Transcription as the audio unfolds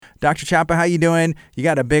Dr. Chapa, how you doing? You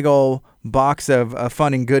got a big old box of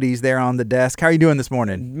fun and goodies there on the desk. How are you doing this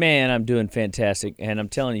morning? Man, I'm doing fantastic. And I'm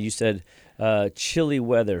telling you, you said chilly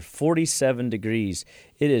weather, 47 degrees.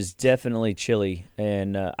 It is definitely chilly.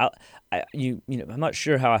 And I'm not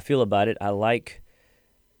sure how I feel about it. I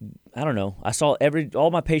don't know. I saw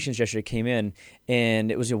all my patients yesterday came in,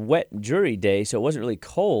 and it was a wet jury day, so it wasn't really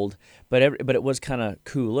cold, but it was kind of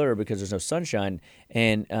cooler because there's no sunshine.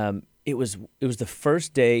 And it was the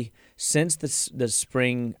first day since the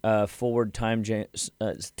spring forward time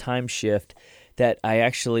shift that I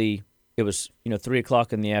actually, it was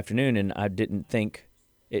 3:00 in the afternoon, and I didn't think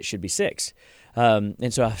it should be 6.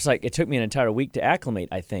 And so I was like, it took me an entire week to acclimate,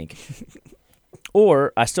 I think.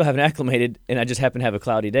 Or I still haven't acclimated, and I just happened to have a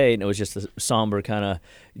cloudy day, and it was just a somber kind of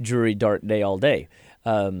dreary, dark day all day.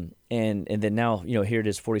 And then now, here it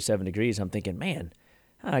is, 47 degrees. I'm thinking, man,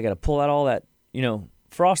 I got to pull out all that,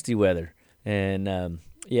 frosty weather. And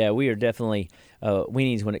we are definitely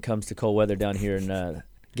weenies when it comes to cold weather down here in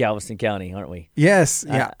Galveston County, aren't we? Yes,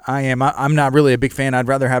 yeah, I am. I'm not really a big fan. I'd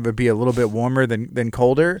rather have it be a little bit warmer than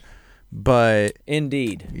colder. But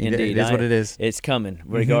indeed, it is what it is. It's coming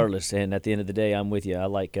regardless. Mm-hmm. And at the end of the day, I'm with you. I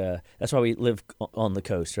like that's why we live on the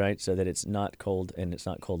coast, right? So that it's not cold and it's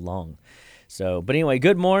not cold long. So, but anyway,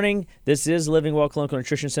 good morning. This is Living Well Clinical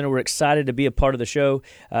Nutrition Center. We're excited to be a part of the show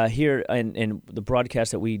here in the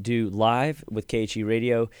broadcast that we do live with KHE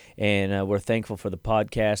Radio, and we're thankful for the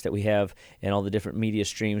podcast that we have and all the different media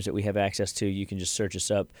streams that we have access to. You can just search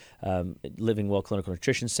us up, Living Well Clinical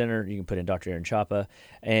Nutrition Center. You can put in Dr. Aaron Chapa,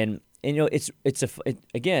 and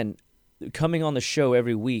again, coming on the show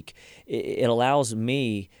every week, it allows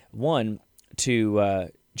me, one, to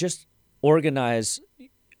just organize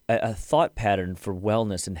a thought pattern for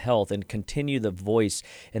wellness and health and continue the voice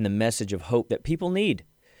and the message of hope that people need.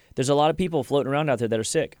 There's a lot of people floating around out there that are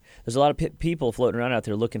sick. There's a lot of people floating around out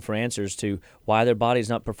there looking for answers to why their body's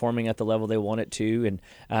not performing at the level they want it to. And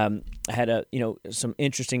I had some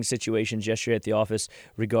interesting situations yesterday at the office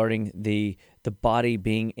regarding the body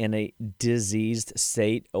being in a diseased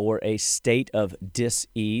state or a state of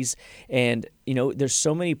dis-ease. And there's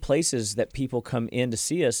so many places that people come in to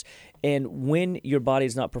see us. And when your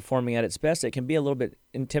body's not performing at its best, it can be a little bit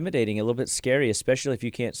intimidating, a little bit scary, especially if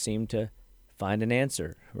you can't seem to find an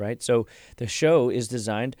answer, right? So the show is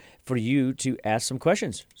designed for you to ask some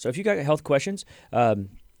questions. So if you got health questions,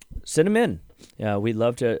 send them in. We'd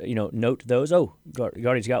love to, note those. Oh,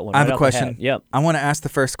 Gardy's got one. I have a question. Yep. I want to ask the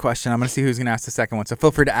first question. I'm going to see who's going to ask the second one. So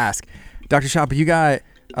feel free to ask. Dr. Chapa, you got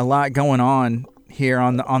a lot going on here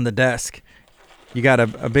on the desk. You got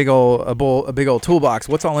a big old toolbox.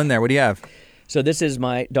 What's all in there? What do you have? So this is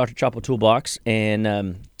my Dr. Chapa toolbox,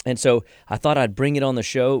 and so I thought I'd bring it on the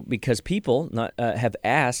show because people have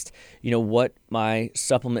asked, what my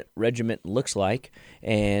supplement regimen looks like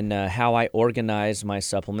and how I organize my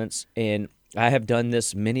supplements. And I have done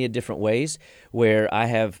this many different ways where I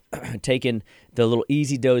have taken the little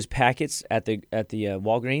Easy Dose packets at the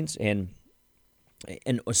Walgreens and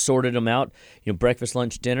sorted them out, breakfast,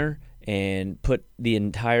 lunch, dinner, and put the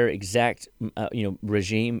entire exact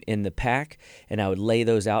regime in the pack, and I would lay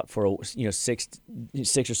those out for 6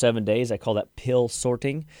 or 7 days. I call that pill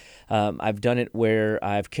sorting. I've done it where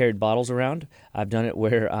I've carried bottles around. I've done it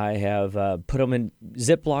where I have put them in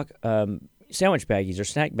Ziploc sandwich baggies or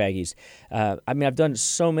snack baggies. I've done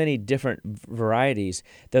so many different varieties.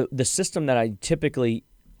 The system that I typically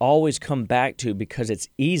always come back to because it's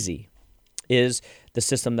easy is the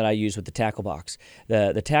system that I use with the tackle box.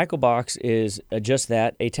 The tackle box is just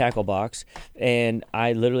that, a tackle box, and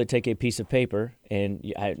I literally take a piece of paper,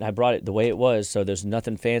 and I brought it the way it was, so there's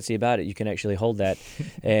nothing fancy about it. You can actually hold that.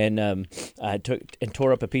 And I took and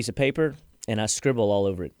tore up a piece of paper, and I scribble all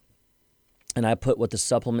over it. And I put what the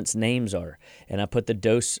supplements' names are, and I put the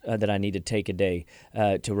dose that I need to take a day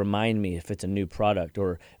to remind me if it's a new product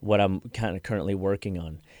or what I'm kind of currently working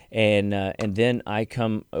on. And then I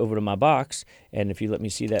come over to my box, and if you let me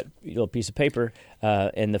see that little piece of paper,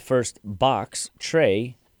 in the first box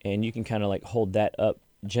tray, and you can kind of like hold that up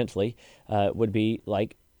gently, would be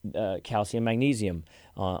like calcium, magnesium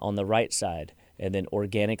on the right side. And then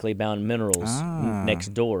organically bound minerals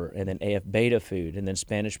next door, and then AF beta food, and then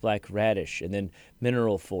Spanish black radish, and then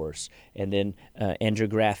mineral force, and then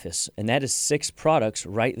andrographis. And that is 6 products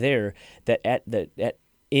right there that at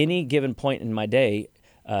any given point in my day,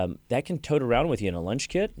 that can tote around with you in a lunch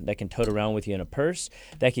kit, that can tote around with you in a purse,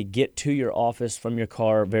 that could get to your office from your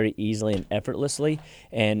car very easily and effortlessly.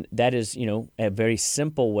 And that is, a very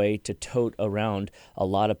simple way to tote around a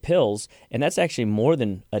lot of pills. And that's actually more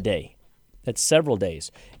than a day. That's several days.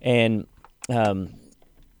 And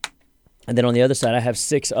And then on the other side, I have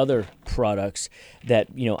 6 other products that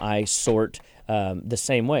I sort the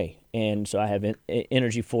same way. And so I have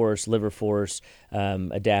Energy Force, Liver Force,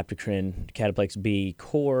 Adaptocrine, Cataplex B,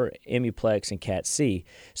 Core, Emuplex, and Cat C.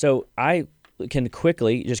 So I can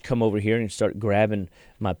quickly just come over here and start grabbing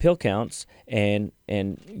my pill counts, and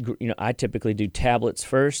I typically do tablets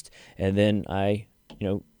first, and then I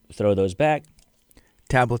throw those back.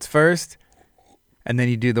 Tablets first, and then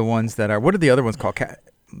you do the ones that are, what are the other ones called?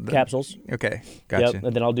 Capsules. Okay, gotcha. Yep,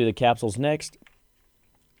 and then I'll do the capsules next.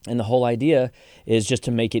 And the whole idea is just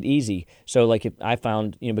to make it easy. So like if I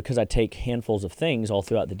found, because I take handfuls of things all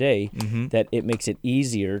throughout the day, that it makes it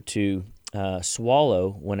easier to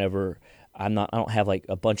swallow whenever I don't have like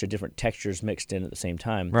a bunch of different textures mixed in at the same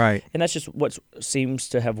time. Right. And that's just what seems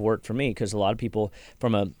to have worked for me, because a lot of people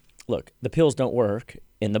look, the pills don't work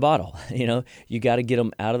in the bottle. You got to get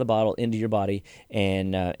them out of the bottle into your body,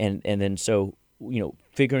 and then so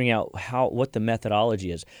figuring out what the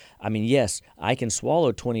methodology is. I mean, yes, I can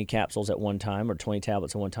swallow 20 capsules at one time or 20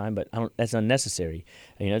 tablets at one time, but that's unnecessary.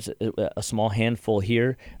 It's a small handful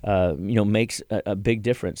here, makes a big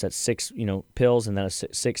difference. That's 6, pills, and then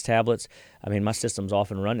 6 tablets. I mean, my system's off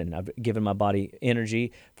and running. I've given my body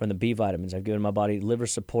energy from the B vitamins. I've given my body liver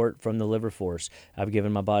support from the Liver Force. I've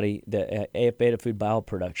given my body the AF beta food bile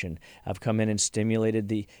production. I've come in and stimulated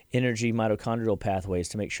the energy mitochondrial pathways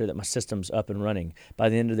to make sure that my system's up and running. By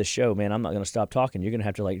the end of the show, man, I'm not going to stop talking. You're going to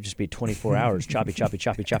have to just be 24 hours, choppy, and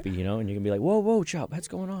you're going to be like, whoa, Chop, what's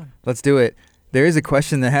going on? Let's do it. There is a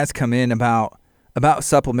question that has come in about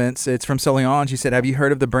supplements. It's from Soleon. She said, have you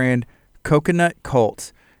heard of the brand Coconut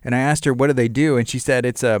Cult? And I asked her, what do they do? And she said,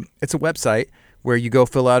 it's a website where you go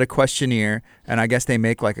fill out a questionnaire, and I guess they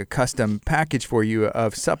make like a custom package for you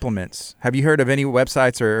of supplements. Have you heard of any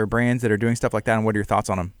websites or brands that are doing stuff like that, and what are your thoughts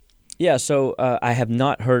on them? Yeah, so I have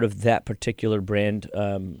not heard of that particular brand,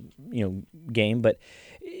 game, but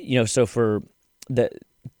so for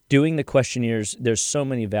doing the questionnaires, there's so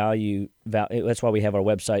many value. That's why we have our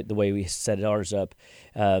website the way we set ours up,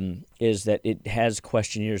 is that it has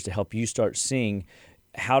questionnaires to help you start seeing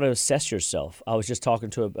how to assess yourself. I was just talking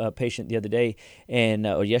to a patient the other day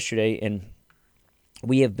or yesterday, and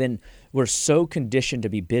we're so conditioned to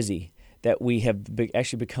be busy that we have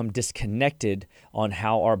actually become disconnected on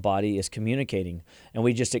how our body is communicating. And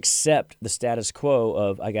we just accept the status quo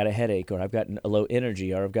of, I got a headache, or I've got a low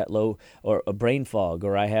energy, or I've got low or a brain fog,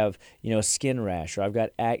 or I have a skin rash, or I've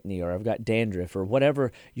got acne, or I've got dandruff, or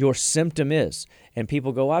whatever your symptom is. And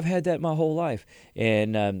people go, I've had that my whole life.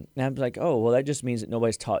 And I'm like, oh, well, that just means that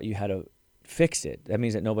nobody's taught you how to fix it. That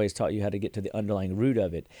means that nobody's taught you how to get to the underlying root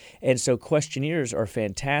of it. And so questionnaires are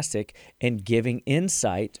fantastic in giving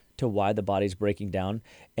insight to why the body's breaking down.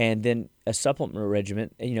 And then a supplement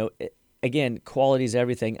regimen, again, quality is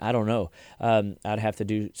everything. I don't know. I'd have to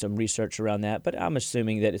do some research around that, but I'm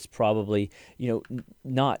assuming that it's probably,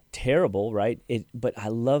 not terrible, right? But I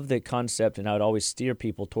love the concept, and I would always steer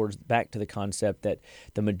people back to the concept that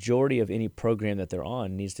the majority of any program that they're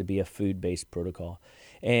on needs to be a food-based protocol.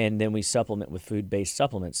 And then we supplement with food-based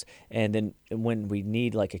supplements. And then when we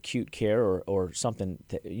need like acute care or something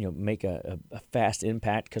to make a fast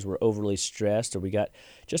impact because we're overly stressed, or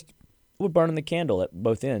we're burning the candle at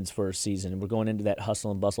both ends for a season, and we're going into that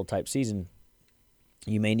hustle and bustle type season,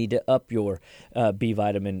 you may need to up your B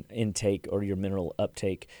vitamin intake or your mineral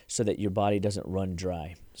uptake so that your body doesn't run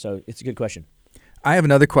dry. So it's a good question. I have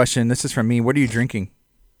another question. This is from me. What are you drinking?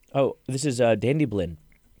 Oh, this is Dandy Blend.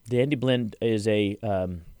 Dandy Blend is a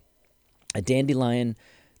dandelion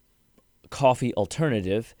coffee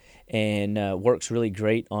alternative, and works really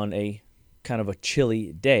great on a kind of a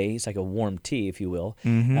chilly day. It's like a warm tea, if you will.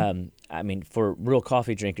 Mm-hmm. I mean, for real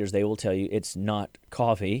coffee drinkers, they will tell you it's not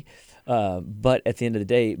coffee. But at the end of the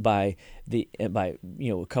day, by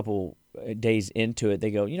a couple days into it, they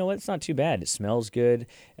go, what? It's not too bad. It smells good.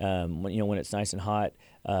 When it's nice and hot.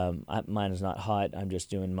 Mine is not hot. I'm just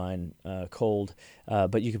doing mine cold.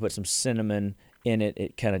 But you can put some cinnamon in it.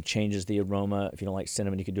 It kind of changes the aroma. If you don't like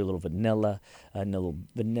cinnamon, you could do a little vanilla.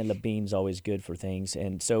 Vanilla beans always good for things.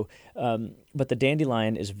 And so, but the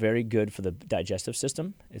dandelion is very good for the digestive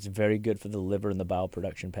system. It's very good for the liver and the bile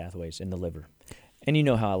production pathways in the liver. And you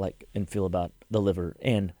know how I like and feel about the liver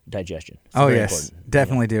and digestion. It's yes, important.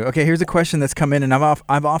 Definitely do. Okay, here's a question that's come in, and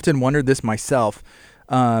I've often wondered this myself.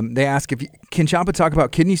 They ask, can Champa talk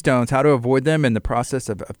about kidney stones, how to avoid them, and the process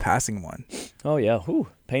of passing one? Oh, yeah.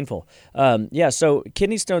 Painful. So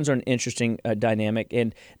kidney stones are an interesting dynamic,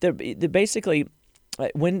 and they're basically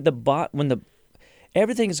when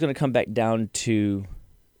everything is going to come back down to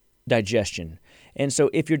digestion. And so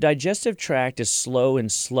if your digestive tract is slow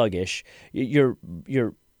and sluggish, your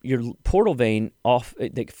your portal vein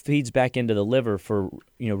that feeds back into the liver for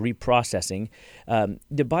reprocessing,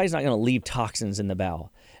 the body's not going to leave toxins in the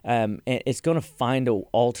bowel. And it's going to find an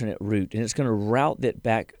alternate route, and it's going to route that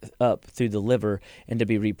back up through the liver and to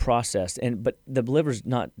be reprocessed. But the liver's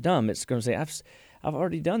not dumb. It's going to say, I've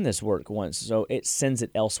already done this work once, so it sends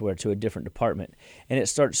it elsewhere to a different department, and it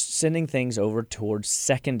starts sending things over towards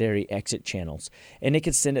secondary exit channels, and it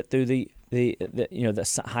could send it through the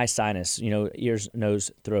high sinus, ears,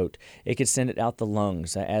 nose, throat. It could send it out the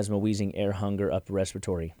lungs, asthma, wheezing, air hunger, upper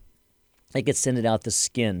respiratory. It could send it out the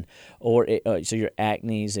skin, so your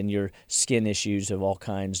acnes and your skin issues of all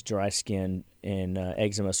kinds, dry skin and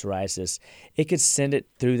eczema, psoriasis. It could send it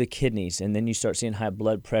through the kidneys, and then you start seeing high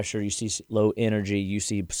blood pressure. You see low energy. You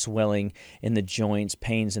see swelling in the joints,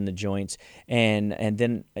 pains in the joints, and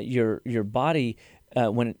then your body.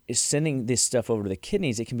 When it's sending this stuff over to the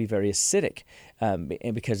kidneys, it can be very acidic,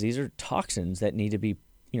 and because these are toxins that need to be,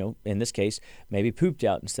 in this case, maybe pooped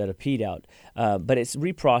out instead of peed out. But it's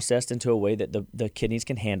reprocessed into a way that the kidneys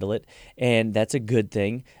can handle it, and that's a good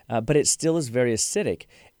thing. But it still is very acidic.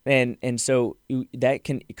 And so that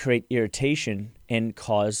can create irritation and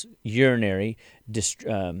cause urinary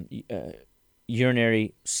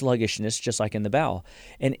sluggishness, just like in the bowel.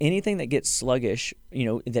 And anything that gets sluggish,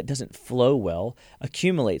 that doesn't flow well,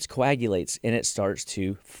 accumulates, coagulates, and it starts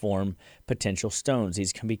to form potential stones.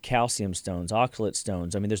 These can be calcium stones, oxalate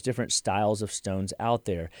stones. I mean, there's different styles of stones out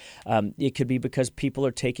there. It could be because people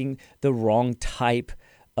are taking the wrong type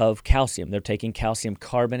of calcium. They're taking calcium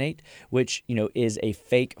carbonate, which is a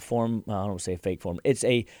fake form. I don't want to say a fake form.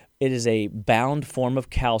 It is a bound form of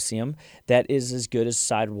calcium that is as good as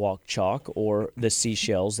sidewalk chalk or the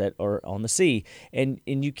seashells that are on the sea. And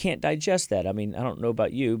you can't digest that. I mean, I don't know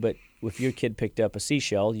about you, but if your kid picked up a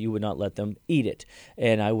seashell, you would not let them eat it.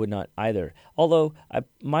 And I would not either. Although I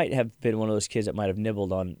might have been one of those kids that might have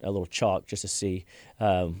nibbled on a little chalk just to see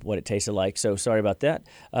what it tasted like. So sorry about that.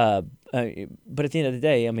 But at the end of the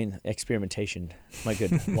day, I mean, experimentation. My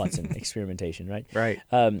good Watson, experimentation, right? Right.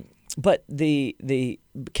 But the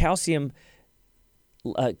calcium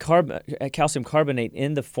calcium carbonate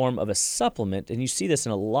in the form of a supplement, and you see this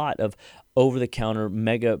in a lot of over-the-counter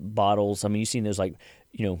mega bottles. I mean, you've seen those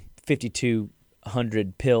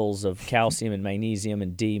 5,200 pills of calcium and magnesium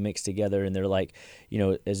and D mixed together, and they're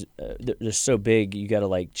they're so big you got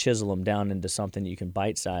to chisel them down into something that you can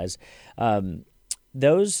bite size.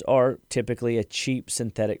 Those are typically a cheap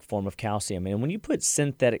synthetic form of calcium. And when you put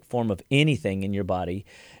synthetic form of anything in your body,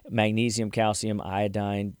 magnesium, calcium,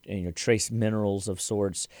 iodine, and your trace minerals of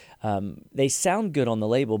sorts, they sound good on the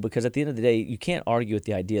label because at the end of the day, you can't argue with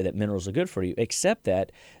the idea that minerals are good for you, except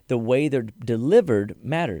that the way they're delivered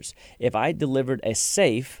matters. If I delivered a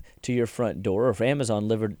safe to your front door, or if Amazon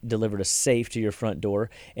delivered a safe to your front door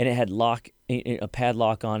and it had a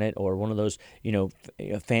padlock on it, or one of those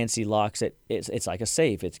fancy locks that it's like a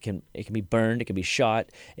safe. It can be burned, it can be shot.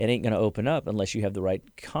 It ain't going to open up unless you have the right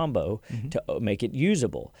combo to make it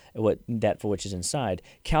usable. For which is inside.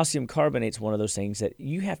 Calcium carbonate's one of those things that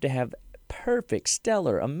you have to have perfect,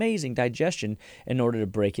 stellar, amazing digestion in order to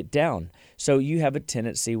break it down. So you have a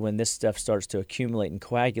tendency when this stuff starts to accumulate and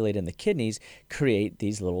coagulate in the kidneys, create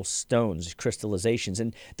these little stones, crystallizations.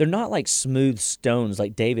 And they're not like smooth stones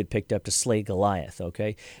like David picked up to slay Goliath,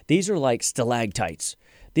 okay? These are like stalactites.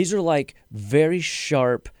 These are like very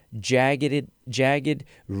sharp, jagged,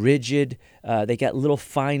 rigid. They got little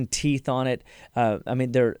fine teeth on it. I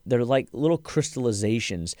mean, they're like little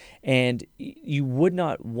crystallizations, and you would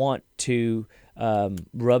not want to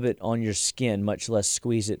rub it on your skin, much less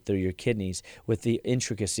squeeze it through your kidneys with the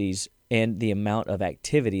intricacies and the amount of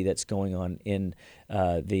activity that's going on in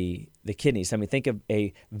the kidneys. I mean, think of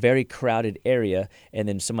a very crowded area, and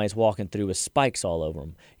then somebody's walking through with spikes all over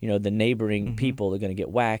them. The neighboring people are going to get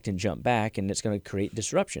whacked and jump back, and it's going to create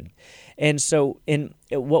disruption. And so,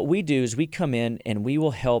 what we do is we come in and we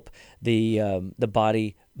will help the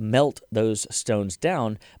body melt those stones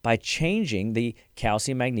down by changing the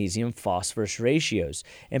calcium, magnesium, phosphorus ratios.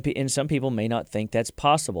 And some people may not think that's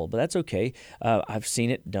possible, but that's okay. I've seen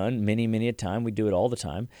it done many a time. We do it all the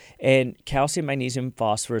time. And calcium, magnesium,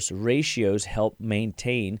 phosphorus ratios help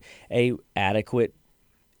maintain a adequate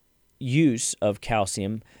use of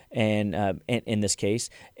calcium, and in this case,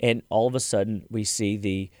 and all of a sudden we see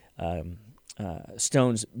the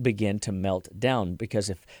stones begin to melt down,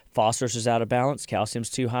 because if phosphorus is out of balance,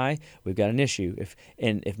 calcium's too high, we've got an issue. If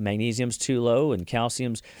magnesium's too low and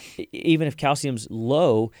even if calcium's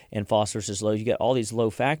low and phosphorus is low, you got all these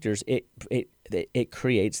low factors. It it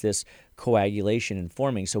creates this coagulation and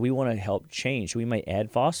forming. So we want to help change. So we might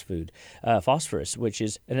add phosphorus, which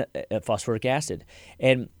is a phosphoric acid.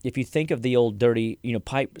 And if you think of the old dirty,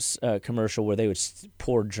 pipes commercial where they would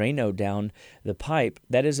pour Drano down the pipe,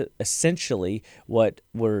 that is essentially what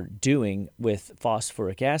we're doing with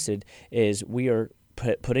phosphoric acid. Is we are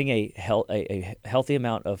putting a healthy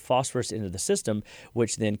amount of phosphorus into the system,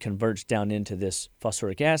 which then converts down into this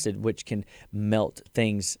phosphoric acid, which can melt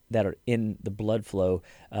things that are in the blood flow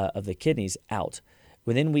of the kidneys out.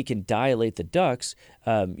 Well, then we can dilate the ducts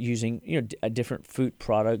using different food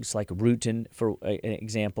products like rutin, for an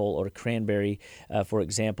example, or cranberry, for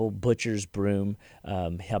example, butcher's broom,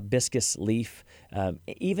 hibiscus leaf,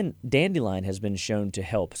 even dandelion has been shown to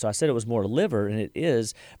help. So I said it was more liver, and it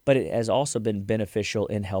is, but it has also been beneficial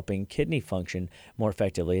in helping kidney function more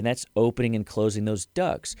effectively, and that's opening and closing those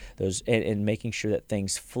ducts, and making sure that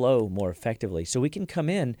things flow more effectively. So we can come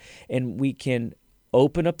in and we can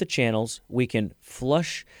open up the channels, we can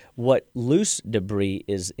flush what loose debris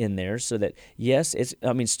is in there so that, yes,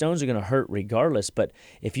 stones are going to hurt regardless, but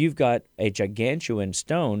if you've got a gargantuan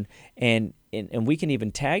stone, and we can even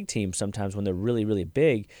tag team sometimes when they're really, really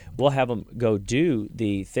big, we'll have them go do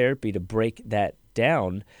the therapy to break that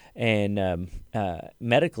down and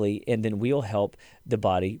medically, and then we'll help the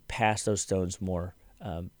body pass those stones more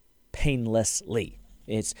painlessly.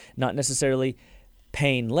 It's not necessarily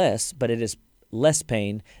painless, but it is less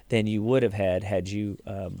pain than you would have had you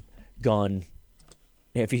gone,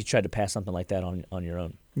 if you tried to pass something like that on your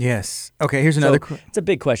own. Yes. Okay, here's another it's a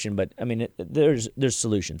big question, but there's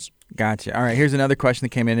solutions. Gotcha. All right, here's another question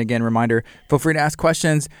that came in. Again, reminder, feel free to ask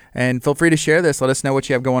questions and feel free to share this. Let us know what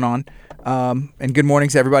you have going on. And good morning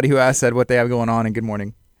to everybody who asked, said what they have going on, and good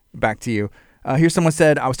morning back to you. Here's someone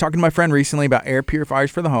said, I was talking to my friend recently about air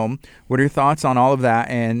purifiers for the home. What are your thoughts on all of that,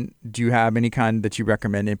 and do you have any kind that you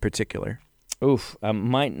recommend in particular? I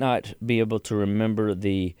might not be able to remember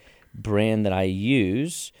the brand that I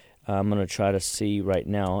use. I'm going to try to see right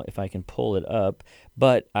now if I can pull it up.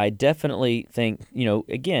 But I definitely think,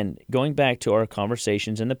 again, going back to our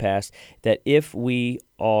conversations in the past, that if we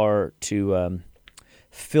are to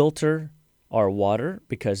filter our water,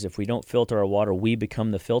 because if we don't filter our water, we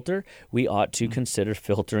become the filter, we ought to consider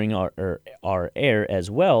filtering our air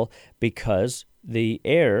as well, because the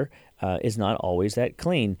air is not always that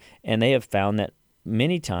clean. And they have found that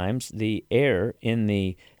many times the air in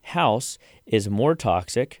the house is more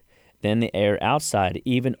toxic than the air outside,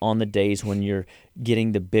 even on the days when you're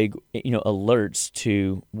getting the big, alerts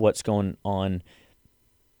to what's going on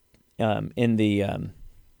in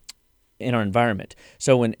our environment.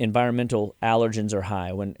 So when environmental allergens are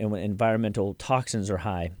high, when environmental toxins are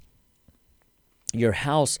high, your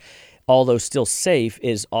house, although still safe,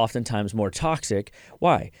 is oftentimes more toxic.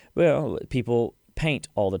 Why? Well, people paint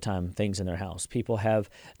all the time things in their house. People have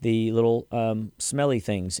the little smelly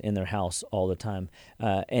things in their house all the time.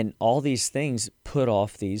 And all these things put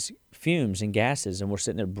off these fumes and gases, and we're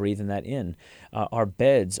sitting there breathing that in. Our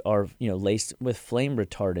beds are, laced with flame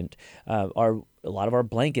retardant. A lot of our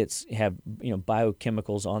blankets have,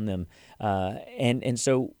 biochemicals on them. And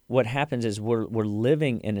so what happens is we're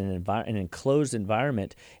living in an enclosed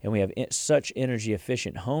environment, and we have such energy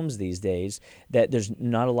efficient homes these days that there's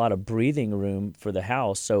not a lot of breathing room for the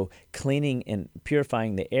house. So cleaning and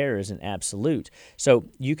purifying the air is an absolute. So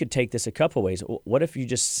you could take this a couple ways. What if you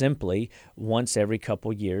just simply, once every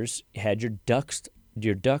couple years, had your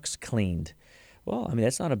ducts cleaned? Well,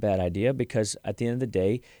 that's not a bad idea, because at the end of the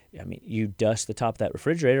day, you dust the top of that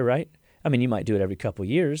refrigerator, right? You might do it every couple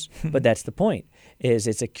years, but that's the point, is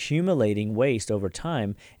it's accumulating waste over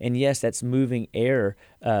time. And yes, that's moving air,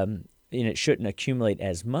 and it shouldn't accumulate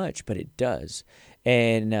as much, but it does.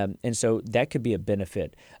 And so that could be a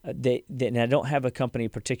benefit. And I don't have a company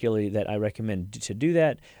particularly that I recommend to do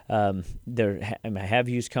that. I have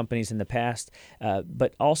used companies in the past,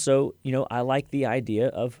 but also, I like the idea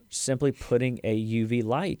of simply putting a UV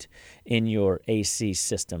light in your AC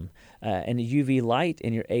system. And a UV light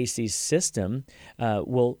in your AC system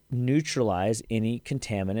will neutralize any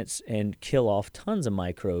contaminants and kill off tons of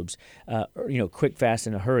microbes, quick, fast,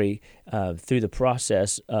 in a hurry, through the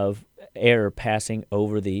process of air passing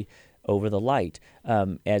over the light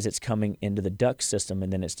as it's coming into the duct system,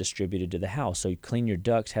 and then it's distributed to the house. So you clean your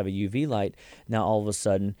ducts, have a UV light. Now all of a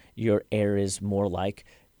sudden your air is more like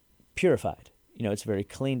purified. It's very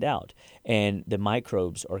cleaned out, and the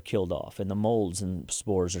microbes are killed off, and the molds and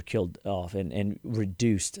spores are killed off and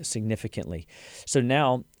reduced significantly. So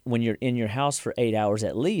now when you're in your house for 8 hours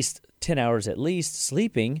at least, 10 hours at least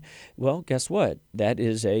sleeping, well, guess what? That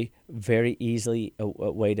is a very easily a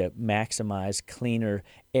way to maximize cleaner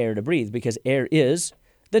air to breathe, because air is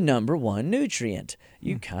the number one nutrient.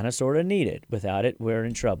 You kind of sort of need it. Without it, we're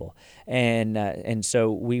in trouble. And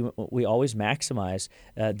so we always maximize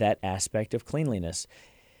that aspect of cleanliness.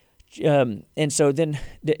 And so then,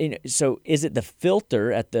 so is it the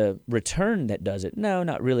filter at the return that does it? No,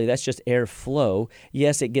 not really. That's just airflow.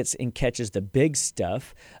 Yes, it gets and catches the big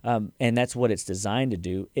stuff, and that's what it's designed to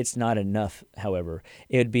do. It's not enough, however.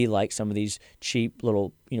 It would be like some of these cheap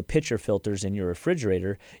little pitcher filters in your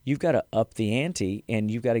refrigerator. You've got to up the ante, and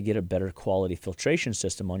you've got to get a better quality filtration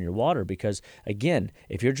system on your water because, again,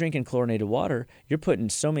 if you're drinking chlorinated water, you're putting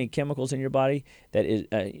so many chemicals in your body that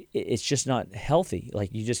it's just not healthy.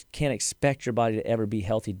 Like you just can't expect your body to ever be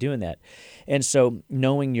healthy doing that. And so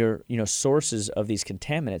knowing your sources of these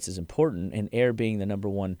contaminants is important, and air being the number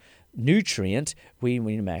one nutrient, we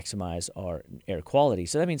need to maximize our air quality.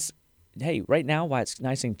 So that means, hey, right now while it's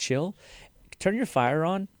nice and chill, turn your fire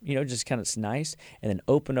on, just kind of nice, and then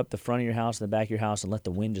open up the front of your house and the back of your house and let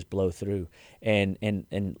the wind just blow through and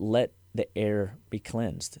let the air be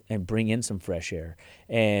cleansed and bring in some fresh air.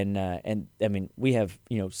 And I mean, we have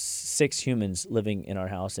 6 humans living in our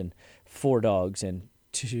house and 4 dogs and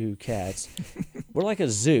 2 cats. We're like a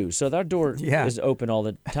zoo, so our door is open all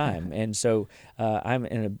the time. And so I'm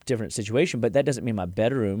in a different situation, but that doesn't mean my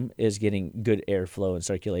bedroom is getting good airflow and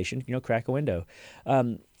circulation. Crack a window.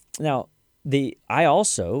 Now, I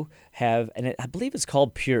also have, and I believe it's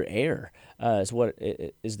called Pure Air. Is what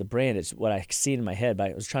is the brand. It's what I see in my head. But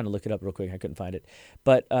I was trying to look it up real quick. I couldn't find it.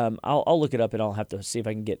 But I'll look it up, and I'll have to see if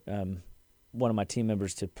I can get one of my team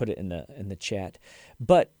members to put it in the chat.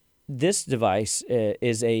 But this device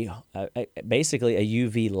is basically a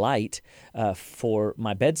UV light for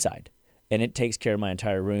my bedside. And it takes care of my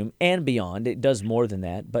entire room and beyond. It does more than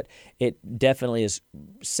that, but it definitely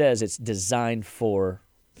says it's designed for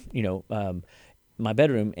my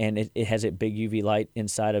bedroom, and it has a big UV light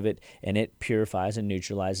inside of it, and it purifies and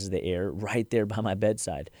neutralizes the air right there by my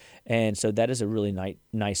bedside. And so that is a really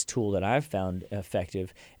nice tool that I've found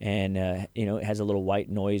effective, and it has a little white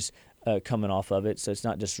noise coming off of it, so it's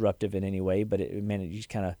not disruptive in any way, but you just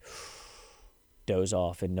kind of doze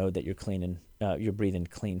off and know that you're breathing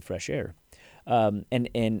clean, fresh air. And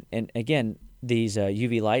again, these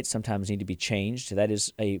UV lights sometimes need to be changed. That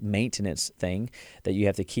is a maintenance thing that you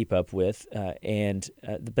have to keep up with,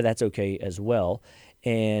 but that's okay as well.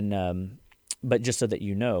 And but just so that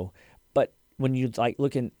you know. But when you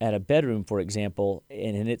looking at a bedroom, for example,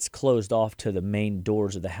 and it's closed off to the main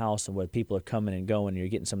doors of the house, and where people are coming and going, and you're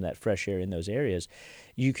getting some of that fresh air in those areas,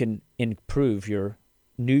 you can improve your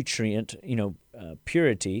nutrient,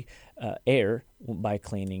 purity, air by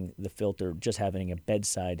cleaning the filter, just having a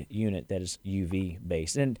bedside unit that is UV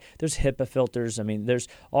based. And there's HEPA filters. I mean, there's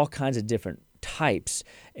all kinds of different types.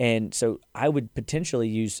 And so I would potentially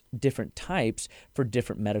use different types for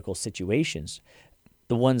different medical situations.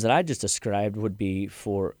 The ones that I just described would be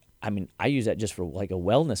I use that just for like a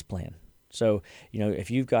wellness plan. So, if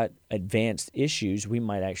you've got advanced issues, we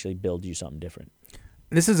might actually build you something different.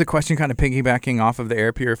 This is a question kind of piggybacking off of the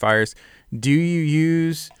air purifiers. Do you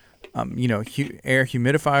use, air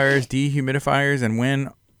humidifiers, dehumidifiers, and when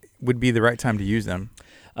would be the right time to use them?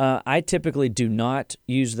 I typically do not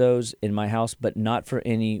use those in my house, but not for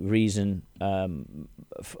any reason,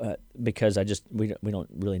 because we don't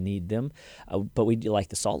really need them. But we do like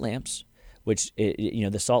the salt lamps, which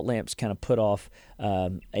the salt lamps kind of put off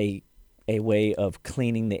a way of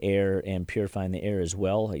cleaning the air and purifying the air as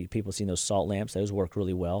well. People seen those salt lamps; those work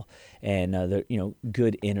really well, and they're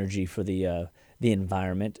good energy for the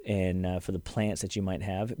environment and for the plants that you might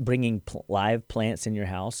have. Bringing live plants in your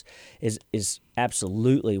house is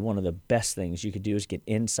absolutely one of the best things you could do. Is get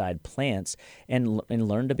inside plants and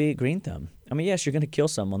learn to be a green thumb. I mean, yes, you're going to kill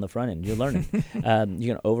some on the front end. You're learning. You're going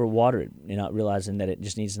to overwater it. You're not realizing that it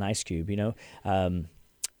just needs an ice cube.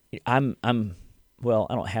 Well,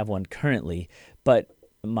 I don't have one currently, but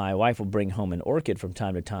my wife will bring home an orchid from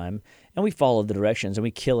time to time, and we follow the directions, and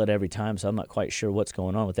we kill it every time, so I'm not quite sure what's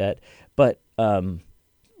going on with that. But,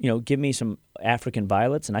 give me some African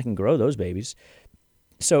violets, and I can grow those babies.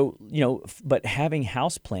 So, but having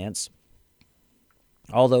house plants,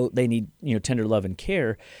 although they need, tender love and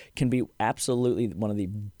care, can be absolutely one of the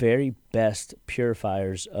very best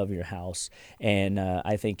purifiers of your house, and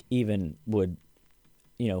I think even would,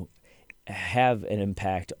 have an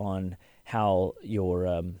impact on how your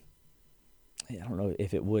I don't know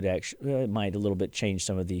if it would actually, it might a little bit change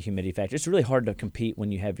some of the humidity factor. It's really hard to compete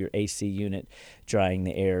when you have your AC unit drying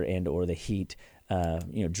the air and or the heat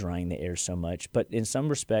drying the air so much. But in some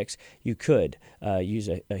respects, you could use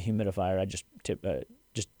a humidifier. I just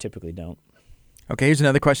typically don't. Okay, here's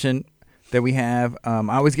another question that we have.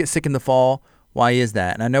 I always get sick in the fall. Why is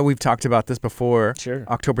that? And I know we've talked about this before. Sure.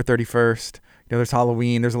 October 31st. There's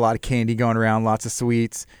Halloween. There's a lot of candy going around, lots of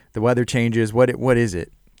sweets. The weather changes. What is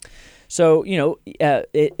it? So,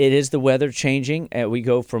 it is the weather changing. We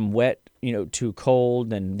go from wet, to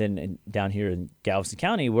cold, and then down here in Galveston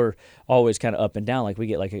County, we're always kind of up and down. Like we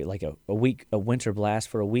get like a week, a winter blast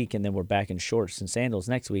for a week, and then we're back in shorts and sandals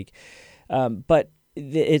next week. But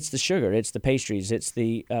it's the sugar, it's the pastries, it's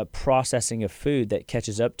the processing of food that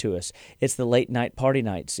catches up to us. It's the late night party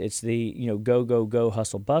nights. It's the go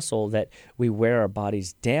hustle bustle that we wear our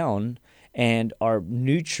bodies down, and our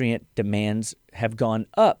nutrient demands have gone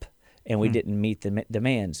up, and we didn't meet the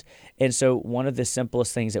demands. And so one of the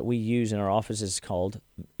simplest things that we use in our office is called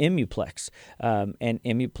Immuplex. And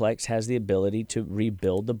Immuplex has the ability to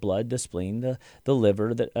rebuild the blood, the spleen, the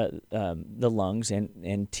liver, the lungs,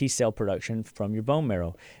 and T-cell production from your bone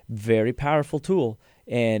marrow. Very powerful tool.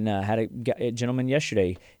 And I had a gentleman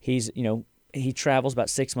yesterday. He travels about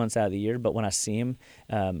 6 months out of the year, but when I see him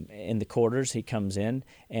in the quarters, he comes in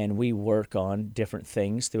and we work on different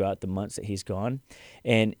things throughout the months that he's gone.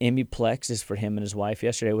 And Immuplex is for him and his wife.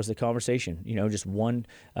 Yesterday was the conversation, just one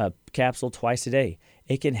capsule twice a day.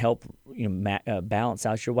 It can help balance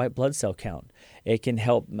out your white blood cell count. It can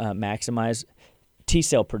help maximize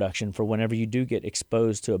T-cell production for whenever you do get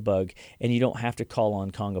exposed to a bug, and you don't have to call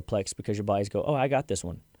on Congoplex because your bodies go, oh, I got this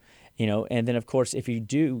one. And then, of course, if you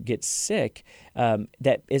do get sick,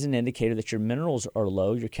 that is an indicator that your minerals are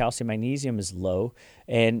low, your calcium magnesium is low,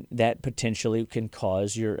 and that potentially can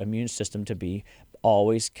cause your immune system to be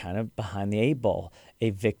always kind of behind the eight ball, a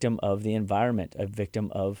victim of the environment, a victim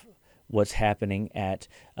of what's happening at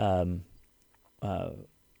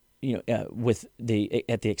with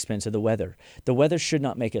at the expense of the weather. The weather should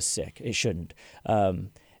not make us sick. It shouldn't.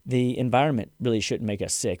 The environment really shouldn't make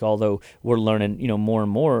us sick, although we're learning, more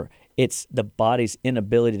and more. It's the body's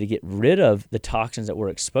inability to get rid of the toxins that we're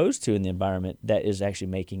exposed to in the environment that is actually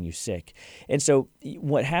making you sick. And so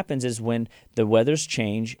what happens is when the weathers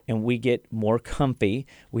change and we get more comfy,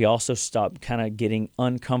 we also stop kind of getting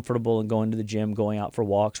uncomfortable and going to the gym, going out for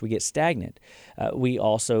walks. We get stagnant. We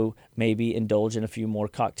also maybe indulge in a few more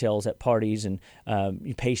cocktails at parties and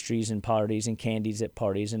pastries and parties and candies at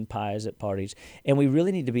parties and pies at parties. And we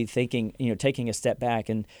really need to be thinking, taking a step back.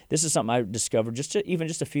 And this is something I discovered just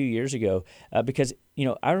a few years ago, because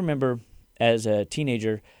I remember as a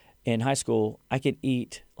teenager in high school, I could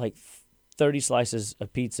eat like 30 slices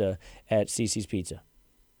of pizza at CiCi's Pizza,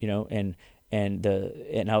 and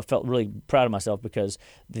I felt really proud of myself because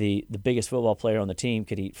the biggest football player on the team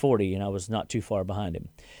could eat 40, and I was not too far behind him,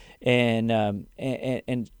 and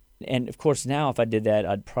of course now if I did that,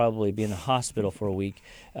 I'd probably be in the hospital for a week,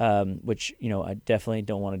 which I definitely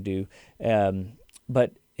don't want to do,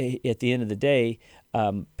 but at the end of the day,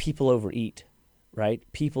 people overeat, right?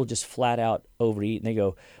 People just flat out overeat, and they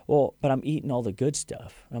go, well, but I'm eating all the good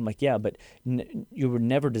stuff. And I'm like, yeah, but you were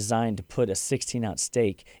never designed to put a 16-ounce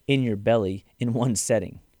steak in your belly in one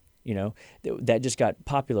setting. That just got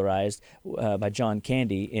popularized by John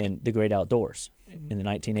Candy in The Great Outdoors in the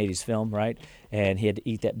 1980s film, right? And he had to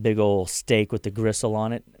eat that big old steak with the gristle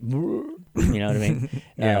on it. You know what I mean?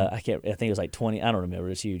 Yeah. I think it was like 20. I don't remember.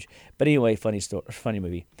 It's huge. But anyway, funny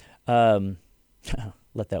movie.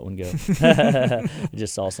 Let that one go. I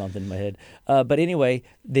just saw something in my head. But anyway,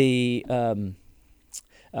 we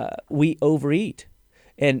overeat,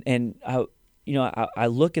 and I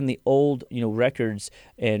look in the old records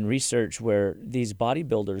and research where these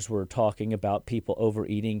bodybuilders were talking about people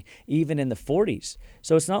overeating even in the 40s.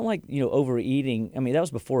 So it's not like overeating. I mean, that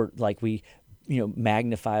was before like we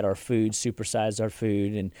magnified our food, supersized our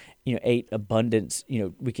food, and ate abundance.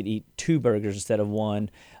 We could eat 2 burgers instead of 1.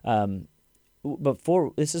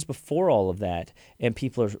 This is before all of that, and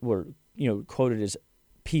people were quoted as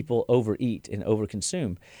people overeat and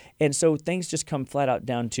overconsume, and so things just come flat out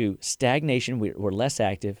down to stagnation. We're less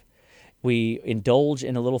active, we indulge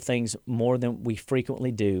in the little things more than we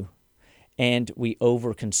frequently do, and we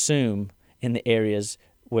overconsume in the areas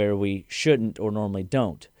where we shouldn't or normally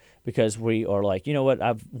don't. Because we are like, you know what,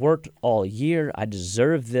 I've worked all year, I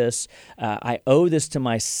deserve this, I owe this to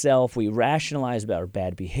myself. We rationalize about our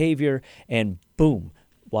bad behavior, and boom,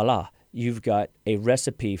 voila, you've got a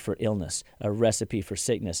recipe for illness, a recipe for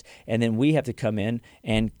sickness. And then we have to come in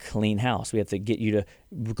and clean house. We have to get you to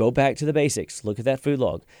go back to the basics. Look at that food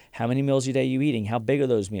log. How many meals a day are you eating? How big are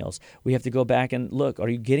those meals? We have to go back and look, are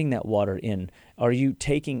you getting that water in? Are you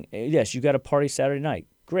taking, yes, you got a party Saturday night.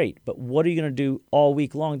 Great, but what are you going to do all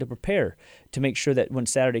week long to prepare to make sure that when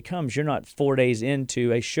Saturday comes, you're not 4 days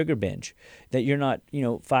into a sugar binge, that you're not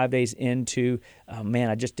 5 days into, oh man,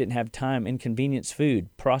 I just didn't have time, inconvenience food,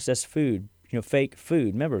 processed food, fake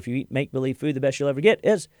food. Remember, if you eat make-believe food, the best you'll ever get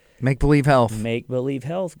is Make believe health. make-believe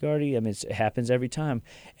health, Gardy. I mean, it happens every time.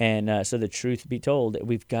 And so the truth be told,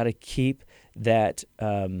 we've got to keep that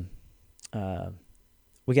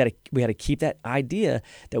we got to keep that idea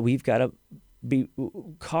that we've got to be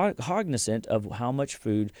cognizant of how much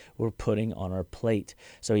food we're putting on our plate.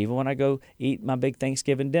 So even when I go eat my big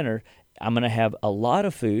Thanksgiving dinner, I'm going to have a lot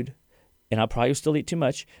of food, and I'll probably still eat too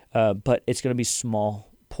much, but it's going to be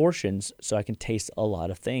small portions so I can taste a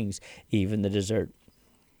lot of things, even the dessert.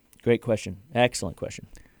 Great question. Excellent question.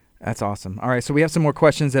 That's awesome. All right, so we have some more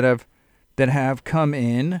questions that have come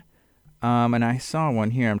in. And I saw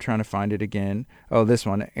one here. I'm trying to find it again. Oh, this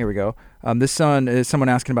one. Here we go. This one is someone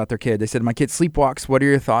asking about their kid. They said, my kid sleepwalks. What are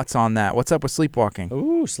your thoughts on that? What's up with sleepwalking?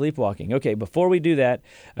 Ooh, sleepwalking. Okay, before we do that,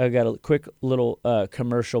 I've got a quick little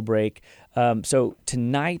commercial break. So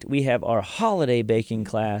tonight we have our holiday baking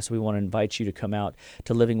class. We want to invite you to come out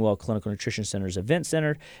to Living Well Clinical Nutrition Center's event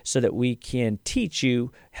center so that we can teach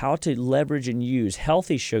you how to leverage and use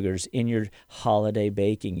healthy sugars in your holiday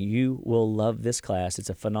baking. You will love this class.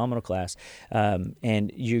 It's a phenomenal class.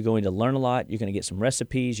 And you're going to learn a lot. You're going to get some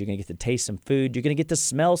recipes. You're going to get to taste some food. You're going to get to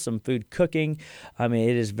smell some food cooking. I mean,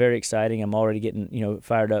 it is very exciting. I'm already getting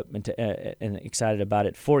fired up and excited about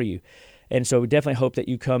it for you. And so we definitely hope that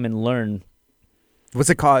you come and learn. What's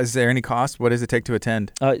it cost? Is there any cost? What does it take to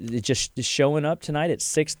attend? Just showing up tonight at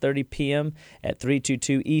 6:30 p.m. at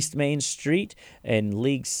 322 East Main Street in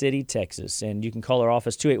League City, Texas. And you can call our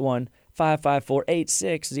office,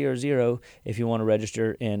 281-554-8600 if you want to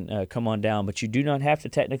register and come on down. But you do not have to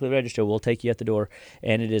technically register. We'll take you at the door,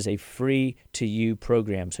 and it is a free-to-you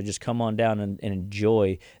program. So just come on down and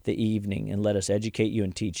enjoy the evening and let us educate you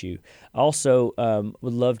and teach you. Also,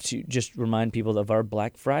 would love to just remind people of our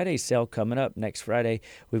Black Friday sale coming up next Friday.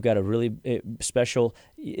 We've got a really special,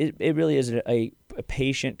 it really is a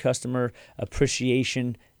patient customer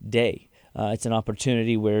appreciation day. It's an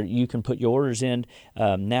opportunity where you can put your orders in.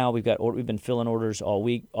 Now we've been filling orders all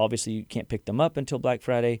week. Obviously, you can't pick them up until Black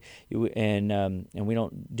Friday, and we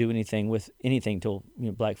don't do anything with anything till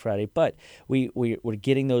Black Friday. But we're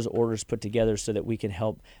getting those orders put together so that we can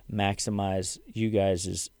help maximize you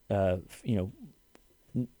guys'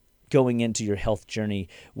 going into your health journey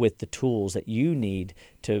with the tools that you need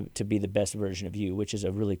to be the best version of you, which is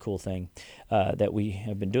a really cool thing that we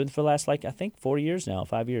have been doing for the last, 4 years now,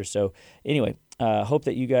 5 years. So anyway, hope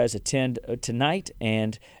that you guys attend tonight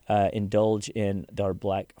and indulge in our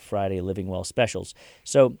Black Friday Living Well specials.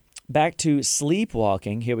 So back to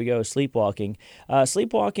sleepwalking. Here we go, sleepwalking.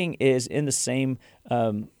 Sleepwalking is in the same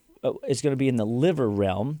is going to be in the liver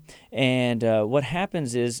realm. And what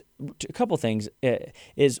happens is a couple things.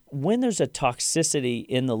 Is when there's a toxicity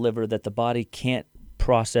in the liver that the body can't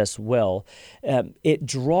process well, it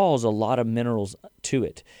draws a lot of minerals to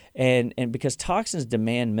it. And because toxins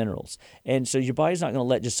demand minerals. And so your body's not going to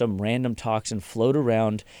let just some random toxin float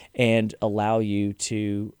around and allow you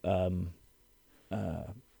to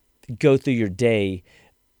go through your day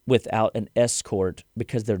without an escort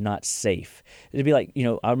because they're not safe. It'd be like,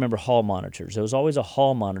 I remember hall monitors. There was always a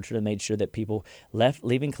hall monitor that made sure that people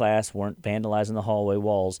leaving class weren't vandalizing the hallway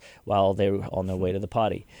walls while they were on their way to the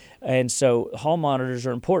potty. And so hall monitors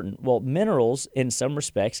are important. Well, minerals in some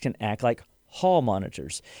respects can act like hall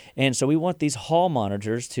monitors. And so we want these hall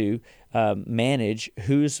monitors to manage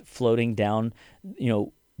who's floating down, red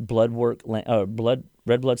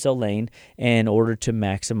blood cell lane in order to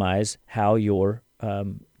maximize how you're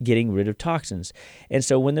getting rid of toxins. And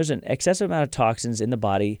so when there's an excessive amount of toxins in the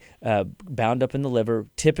body bound up in the liver,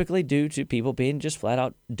 typically due to people being just flat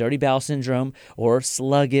out dirty bowel syndrome or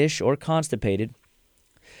sluggish or constipated,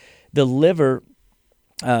 the liver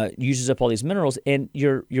uses up all these minerals, and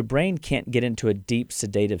your brain can't get into a deep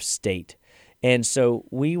sedative state. And so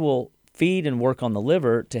we will feed and work on the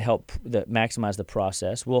liver to help maximize the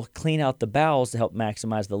process. We'll clean out the bowels to help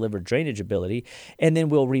maximize the liver drainage ability, and then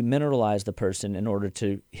we'll remineralize the person in order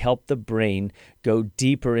to help the brain go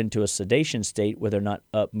deeper into a sedation state where they're not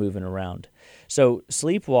up moving around. So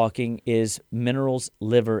sleepwalking is minerals,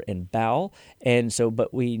 liver, and bowel,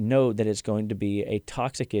 but we know that it's going to be a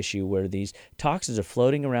toxic issue where these toxins are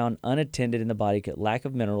floating around unattended in the body, lack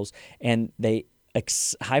of minerals, and they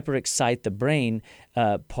hyper-excite the brain,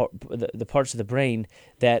 the parts of the brain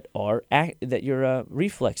that you're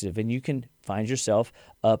reflexive, and you can find yourself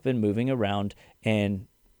up and moving around, and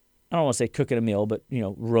I don't want to say cooking a meal, but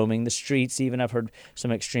roaming the streets. Even I've heard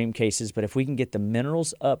some extreme cases. But if we can get the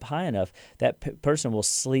minerals up high enough, that person will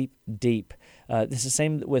sleep deep. This is the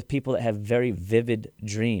same with people that have very vivid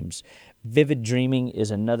dreams. Vivid dreaming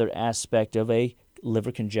is another aspect of a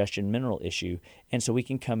liver congestion mineral issue. And so we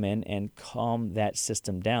can come in and calm that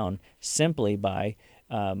system down simply by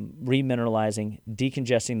remineralizing,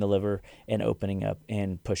 decongesting the liver, and opening up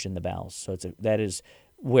and pushing the bowels. So that is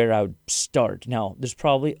where I would start. Now, there's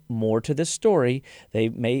probably more to this story. They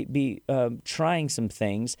may be trying some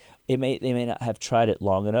things. They may not have tried it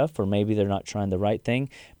long enough, or maybe they're not trying the right thing.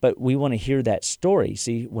 But we want to hear that story.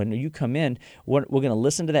 See, when you come in, we're going to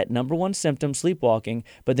listen to that number one symptom, sleepwalking,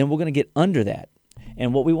 but then we're going to get under that.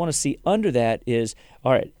 And what we want to see under that is,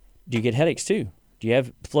 all right, do you get headaches too? Do you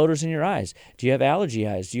have floaters in your eyes? Do you have allergy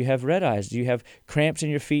eyes? Do you have red eyes? Do you have cramps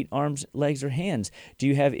in your feet, arms, legs, or hands? Do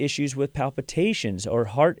you have issues with palpitations or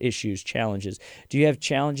heart issues, challenges? Do you have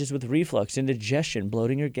challenges with reflux, indigestion,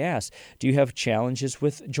 bloating, or gas? Do you have challenges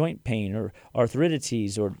with joint pain or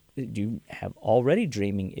arthritides, or do you have already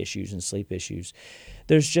dreaming issues and sleep issues?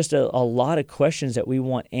 There's just a lot of questions that we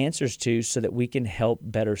want answers to so that we can help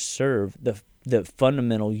better serve the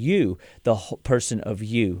fundamental you, the whole person of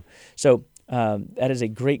you. So that is a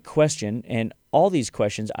great question, and all these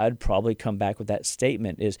questions, I'd probably come back with that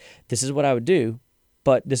statement is, this is what I would do,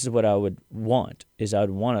 but this is what I would want, is I would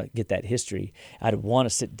want to get that history. I'd want to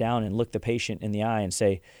sit down and look the patient in the eye and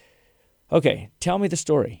say, okay, tell me the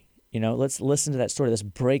story. Let's listen to that story. Let's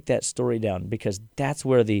break that story down, because that's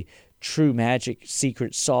where the true magic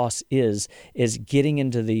secret sauce is getting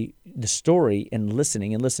into the story and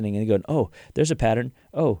listening and going, oh, there's a pattern.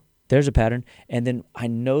 Oh, there's a pattern. And then I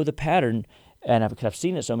know the pattern, and I've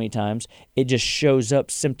seen it so many times, it just shows up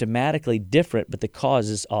symptomatically different, but the cause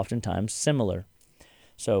is oftentimes similar.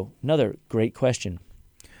 So another great question.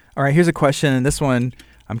 All right, here's a question, and this one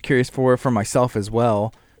I'm curious for myself as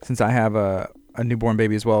well, since I have a newborn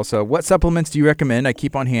baby as well. So what supplements do you recommend I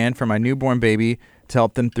keep on hand for my newborn baby to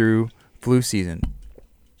help them through flu season?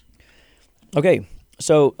 Okay,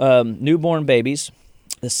 so newborn babies,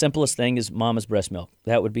 the simplest thing is mama's breast milk.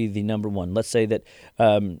 That would be the number one. Let's say that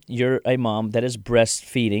you're a mom that is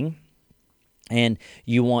breastfeeding, and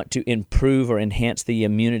you want to improve or enhance the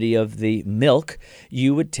immunity of the milk.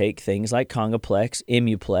 You would take things like Congaplex,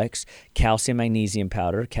 Imuplex, calcium magnesium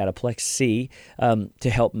powder, Cataplex C, to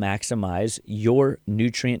help maximize your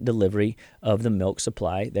nutrient delivery of the milk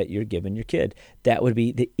supply that you're giving your kid. That would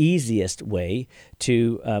be the easiest way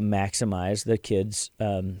to maximize the kid's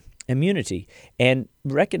immunity, and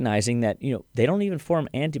recognizing that they don't even form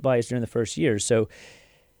antibodies during the first year. So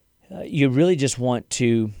you really just want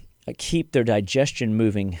to keep their digestion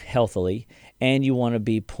moving healthily, and you want to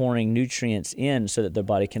be pouring nutrients in so that their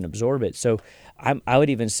body can absorb it. So I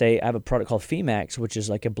would even say I have a product called Femax, which is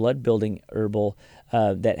like a blood-building herbal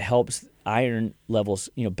that helps iron levels,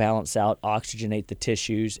 balance out, oxygenate the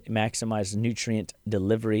tissues, maximize nutrient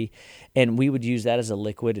delivery. And we would use that as a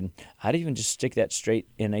liquid, and I'd even just stick that straight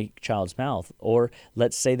in a child's mouth. Or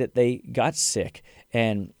let's say that they got sick,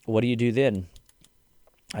 and what do you do then?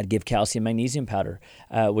 I'd give calcium magnesium powder,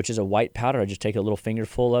 which is a white powder. I just take a little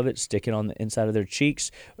fingerful of it, stick it on the inside of their cheeks,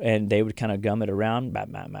 and they would kind of gum it around,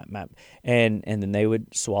 and then they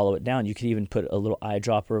would swallow it down. You could even put a little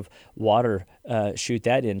eyedropper of water, shoot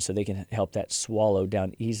that in so they can help that swallow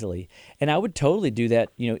down easily. And I would totally do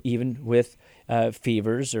that, even with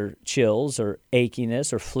fevers or chills or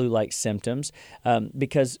achiness or flu-like symptoms,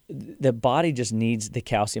 because the body just needs the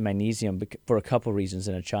calcium magnesium for a couple reasons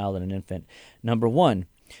in a child and an infant. Number one,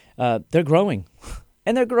 they're growing,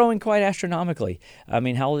 and they're growing quite astronomically. I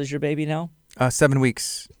mean, how old is your baby now? 7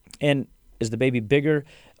 weeks. And is the baby bigger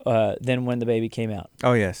than when the baby came out?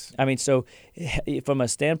 Oh, yes. I mean, so from a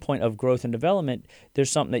standpoint of growth and development,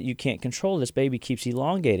 there's something that you can't control. This baby keeps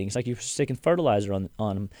elongating. It's like you're sticking fertilizer on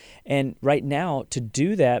them. And right now, to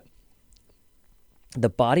do that, the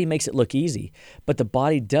body makes it look easy, but the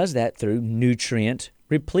body does that through nutrient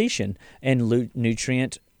repletion and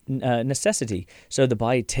nutrient necessity. So the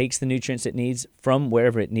body takes the nutrients it needs from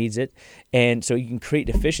wherever it needs it, and so you can create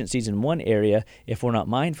deficiencies in one area if we're not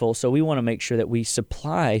mindful. So we want to make sure that we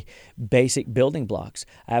supply basic building blocks.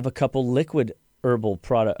 I have a couple liquid herbal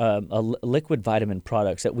product, liquid vitamin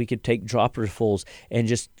products that we could take dropperfuls and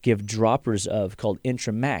just give droppers of, called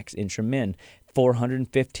Intramax, Intramin.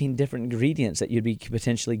 415 different ingredients that you'd be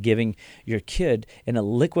potentially giving your kid in a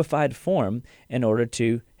liquefied form in order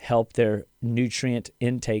to help their nutrient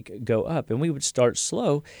intake go up. And we would start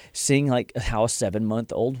slow, seeing like how a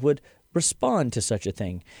 7-month-old would respond to such a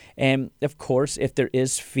thing. And of course, if there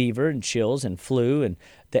is fever and chills and flu and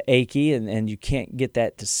the achy and you can't get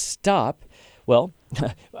that to stop, well,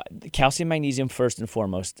 calcium, magnesium first and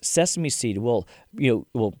foremost. Sesame seed will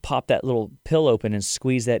pop that little pill open and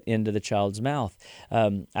squeeze that into the child's mouth.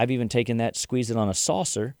 I've even taken that, squeezed it on a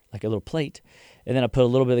saucer, like a little plate, and then I put a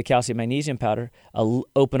little bit of the calcium magnesium powder. I'll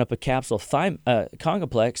open up a capsule of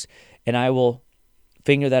Congaplex, and I will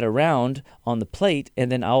finger that around on the plate,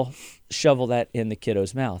 and then I'll shovel that in the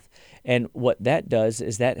kiddo's mouth. And what that does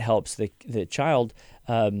is that helps the child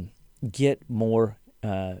get more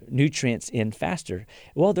nutrients in faster.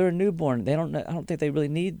 Well, they're a newborn. I don't think they really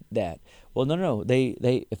need that. Well, no.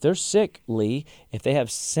 They if they're sickly, if they have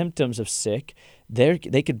symptoms of sick, they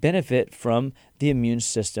could benefit from the immune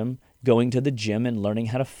system going to the gym and learning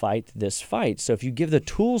how to fight this fight. So if you give the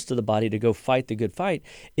tools to the body to go fight the good fight,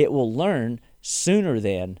 it will learn sooner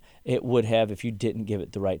than it would have if you didn't give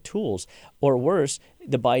it the right tools. Or worse,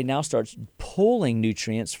 the body now starts pulling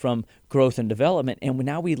nutrients from growth and development, and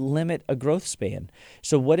now we limit a growth span.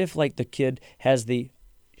 So what if like the kid has the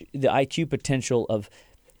IQ potential of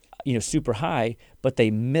super high, but they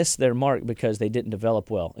miss their mark because they didn't develop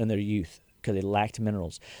well in their youth because they lacked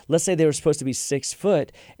minerals. Let's say they were supposed to be 6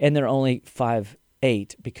 foot and they're only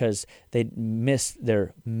 5'8" because they missed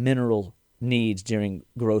their mineral needs during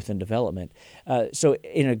growth and development. So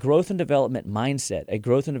in a growth and development mindset, a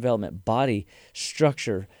growth and development body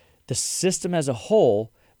structure, the system as a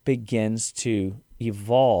whole begins to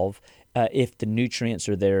evolve if the nutrients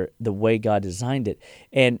are there the way God designed it.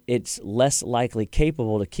 And it's less likely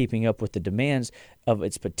capable to keeping up with the demands of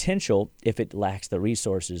its potential if it lacks the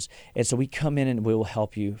resources. And so we come in and we will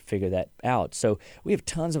help you figure that out. So we have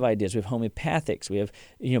tons of ideas. We have homeopathics, we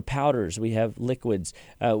have powders, we have liquids,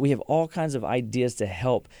 we have all kinds of ideas to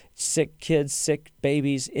help sick kids, sick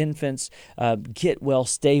babies, infants get well,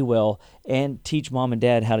 stay well, and teach mom and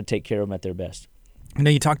dad how to take care of them at their best. I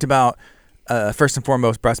know you talked about first and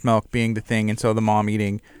foremost, breast milk being the thing, and so the mom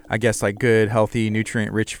eating, I guess, like good, healthy,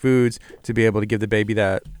 nutrient-rich foods to be able to give the baby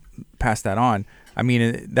that, pass that on. I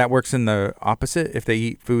mean, that works in the opposite if they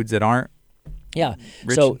eat foods that aren't. Yeah,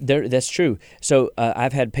 rich. So that's true. So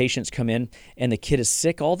I've had patients come in, and the kid is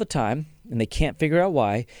sick all the time, and they can't figure out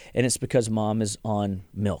why, and it's because mom is on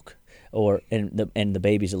milk. And the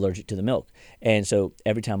baby's allergic to the milk. And so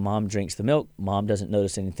every time mom drinks the milk, mom doesn't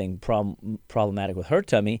notice anything problematic with her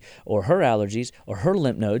tummy or her allergies or her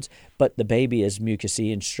lymph nodes, but the baby is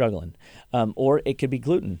mucousy and struggling. Or it could be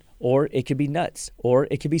gluten, or it could be nuts, or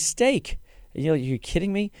it could be steak. You're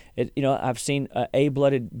kidding me? I've seen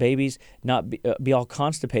A-blooded babies not be all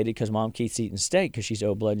constipated because mom keeps eating steak because she's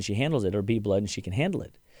O-blood and she handles it, or B-blood and she can handle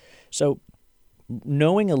it. So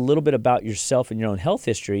knowing a little bit about yourself and your own health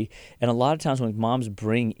history, and a lot of times when moms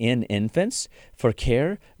bring in infants for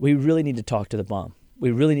care, we really need to talk to the mom.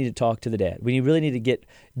 We really need to talk to the dad. We really need to get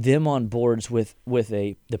them on boards with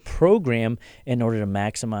the program in order to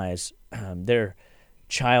maximize their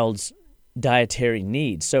child's dietary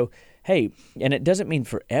needs. So, hey, and it doesn't mean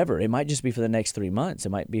forever. It might just be for the next 3 months. It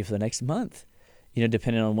might be for the next month,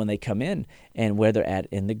 depending on when they come in and where they're at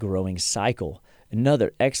in the growing cycle.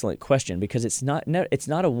 Another excellent question, because it's not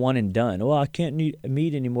a one and done. Oh, I can't eat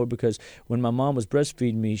meat anymore because when my mom was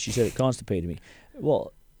breastfeeding me, she said it constipated me.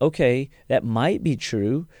 Well, okay, that might be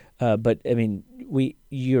true, but I mean,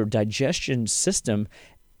 your digestion system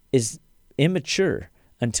is immature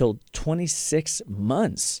until 26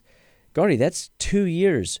 months. Gardy, that's 2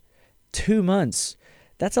 years, 2 months.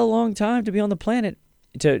 That's a long time to be on the planet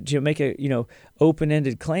to make a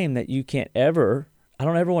open-ended claim that you can't ever. I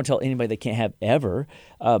don't ever want to tell anybody they can't have ever,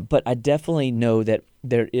 but I definitely know that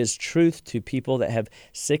there is truth to people that have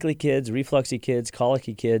sickly kids, refluxy kids,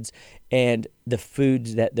 colicky kids, and the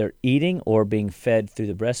foods that they're eating or being fed through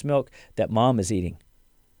the breast milk that mom is eating.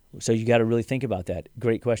 So you got to really think about that.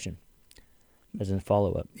 Great question. As a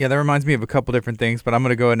follow-up. Yeah, that reminds me of a couple different things, but I'm going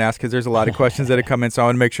to go ahead and ask because there's a lot of questions that have come in, so I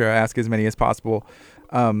want to make sure I ask as many as possible.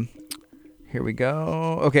 Here we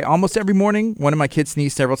go. Okay, almost every morning, one of my kids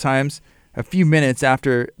sneezed several times a few minutes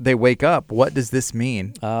after they wake up. What does this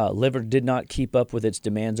mean? Liver did not keep up with its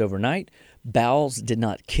demands overnight. Bowels did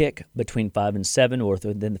not kick between 5 and 7 or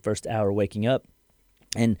within the first hour waking up.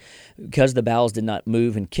 And because the bowels did not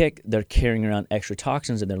move and kick, they're carrying around extra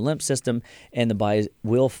toxins in their lymph system, and the body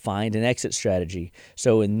will find an exit strategy.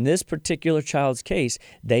 So in this particular child's case,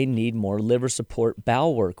 they need more liver support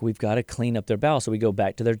bowel work. We've got to clean up their bowels. So we go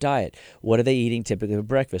back to their diet. What are they eating typically for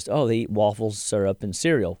breakfast? Oh, they eat waffles, syrup, and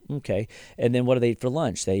cereal. Okay. And then what do they eat for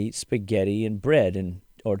lunch? They eat spaghetti and bread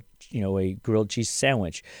or a grilled cheese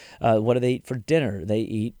sandwich. What do they eat for dinner? They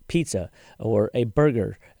eat pizza or a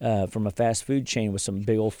burger from a fast food chain with some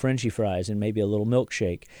big old Frenchy fries and maybe a little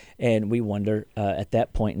milkshake. And we wonder at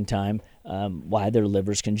that point in time why their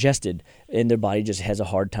liver's congested and their body just has a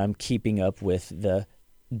hard time keeping up with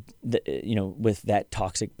with that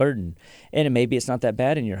toxic burden. And maybe it's not that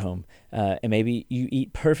bad in your home, and maybe you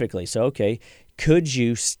eat perfectly. So, okay, could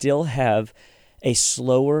you still have a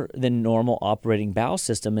slower than normal operating bowel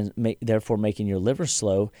system and therefore making your liver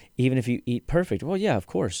slow, even if you eat perfect. Well, yeah, of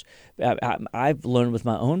course. I've learned with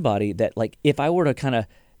my own body that, like, if I were to kind of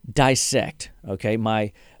dissect, okay,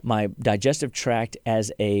 my digestive tract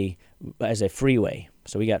as a freeway.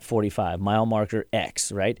 So we got 45, mile marker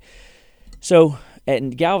X, right? So in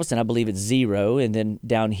Galveston, I believe it's 0, and then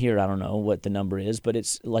down here, I don't know what the number is, but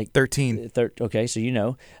it's like 13. Okay,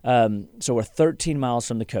 so so we're 13 miles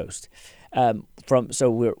from the coast.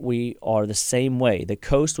 We are the same way. The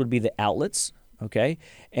coast would be the outlets, okay,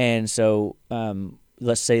 and so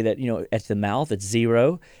let's say that at the mouth it's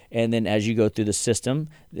 0, and then as you go through the system,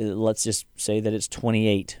 let's just say that it's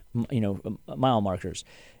 28, mile markers.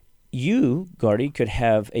 You, Gardy, could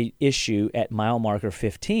have a issue at mile marker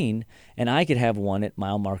 15, and I could have one at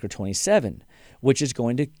mile marker 27, which is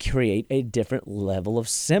going to create a different level of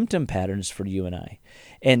symptom patterns for you and I.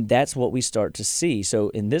 And that's what we start to see.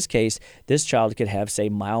 So in this case, this child could have, say,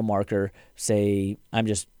 mile marker, say, I'm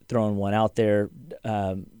just throwing one out there,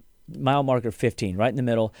 mile marker 15, right in the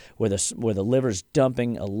middle, where the liver's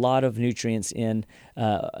dumping a lot of nutrients in,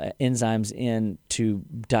 enzymes in to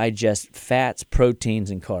digest fats, proteins,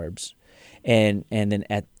 and carbs. And then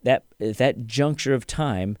at that juncture of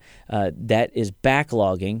time, that is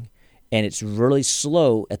backlogging, and it's really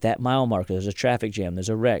slow at that mile marker. There's a traffic jam, there's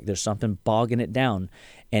a wreck, there's something bogging it down,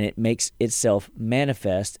 and it makes itself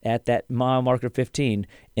manifest at that mile marker 15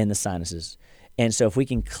 in the sinuses. And so if we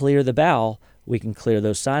can clear the bowel, we can clear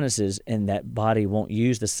those sinuses, and that body won't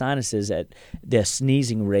use the sinuses at the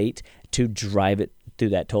sneezing rate to drive it through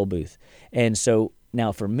that toll booth. And so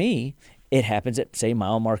now for me, it happens at, say,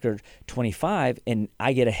 mile marker 25, and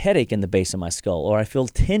I get a headache in the base of my skull, or I feel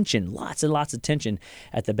tension, lots and lots of tension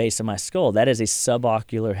at the base of my skull. That is a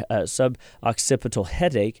suboccipital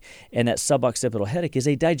headache, and that suboccipital headache is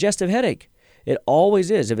a digestive headache. It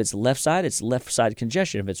always is. If it's left side, it's left side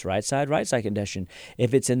congestion. If it's right side congestion.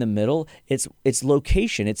 If it's in the middle, it's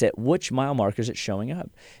location. It's at which mile markers it's showing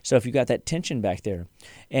up. So if you got that tension back there,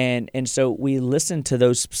 and so we listen to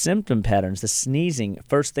those symptom patterns. The sneezing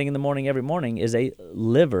first thing in the morning, every morning, is a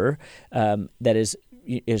liver that is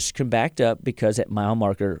backed up because at mile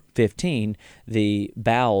marker 15, the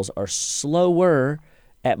bowels are slower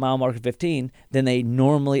at mile marker 15 than they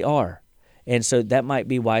normally are. And so that might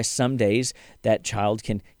be why some days that child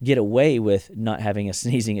can get away with not having a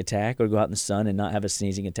sneezing attack, or go out in the sun and not have a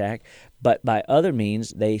sneezing attack. But by other means,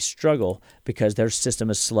 they struggle because their system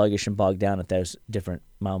is sluggish and bogged down at those different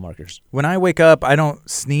mile markers. When I wake up, I don't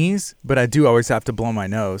sneeze, but I do always have to blow my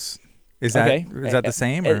nose. Is that the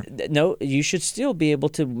same? Or? No, you should still be able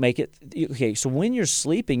to make it. Okay, so when you're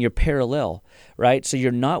sleeping, you're parallel, right? So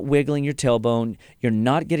you're not wiggling your tailbone. You're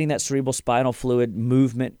not getting that cerebral spinal fluid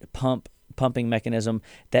movement pumping mechanism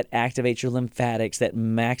that activates your lymphatics, that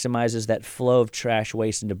maximizes that flow of trash,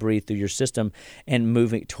 waste, and debris through your system and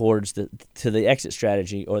moving towards to the exit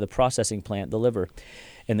strategy, or the processing plant, the liver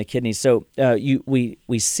and the kidneys. So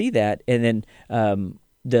we see that, and then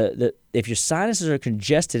if your sinuses are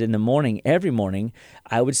congested in the morning, every morning,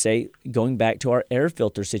 I would say, going back to our air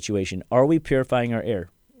filter situation, are we purifying our air?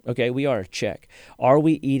 Okay, we are. Check. Are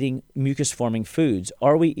we eating mucus-forming foods?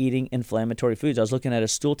 Are we eating inflammatory foods? I was looking at a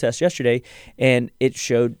stool test yesterday, and it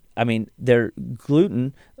showed, their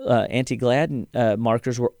gluten, anti-gliadin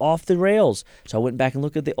markers were off the rails. So I went back and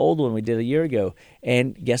looked at the old one we did a year ago,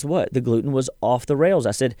 and guess what? The gluten was off the rails.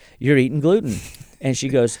 I said, "You're eating gluten." And she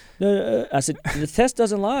goes, "No." I said, "The test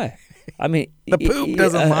doesn't lie." The poop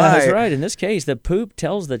doesn't lie. That's right. In this case, the poop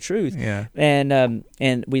tells the truth. Yeah. And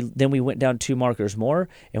we went down 2 markers more,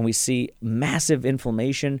 and we see massive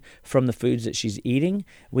inflammation from the foods that she's eating.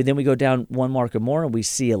 We go down 1 marker more, and we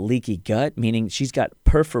see a leaky gut, meaning she's got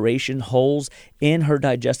perforation holes in her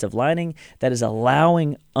digestive lining that is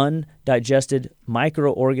allowing undigested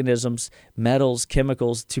microorganisms, metals,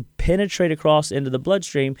 chemicals to penetrate across into the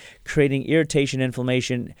bloodstream, creating irritation,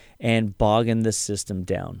 inflammation, and bogging the system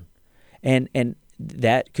down. And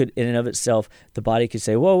that could, in and of itself, the body could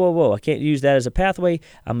say, whoa, I can't use that as a pathway.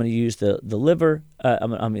 I'm going to use the liver.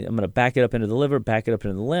 I'm going to back it up into the liver, back it up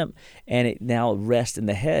into the lymph, and it now rests in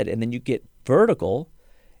the head. And then you get vertical,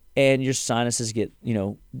 and your sinuses get,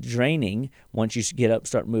 draining once you get up,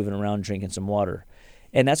 start moving around, drinking some water.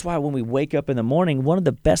 And that's why when we wake up in the morning, one of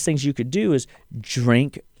the best things you could do is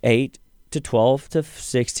drink 8 to 12 to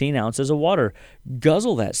 16 ounces of water.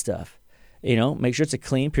 Guzzle that stuff. Make sure it's a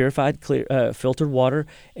clean, purified, clear, filtered water,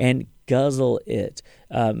 and guzzle it,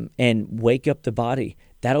 and wake up the body.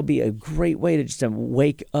 That'll be a great way to just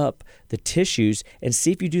wake up the tissues, and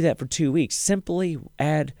see if you do that for 2 weeks. Simply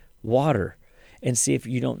add water. and see if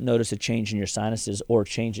you don't notice a change in your sinuses or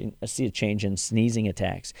see a change in sneezing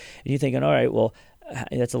attacks. And you're thinking, all right, well,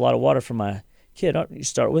 that's a lot of water for my kid. You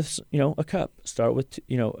start with, a cup. Start with,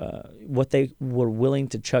 what they were willing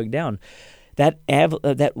to chug down. That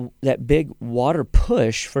big water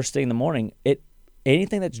push first thing in the morning,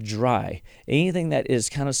 anything that's dry, anything that is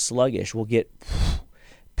kind of sluggish will get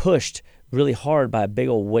pushed really hard by a big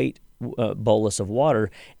old weight bolus of water,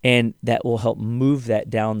 and that will help move that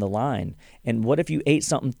down the line. And what if you ate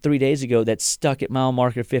something 3 days ago that's stuck at mile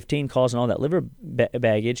marker 15, causing all that liver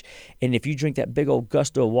baggage, and if you drink that big old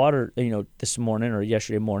gusto of water, this morning or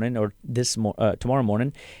yesterday morning or tomorrow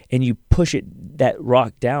morning, and you push that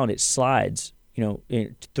rock down, it slides,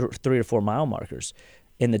 in 3 or 4 mile markers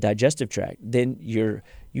in the digestive tract, then you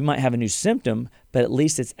might have a new symptom, but at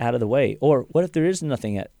least it's out of the way. Or what if there is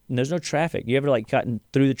nothing and there's no traffic? You ever gotten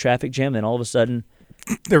through the traffic jam, and all of a sudden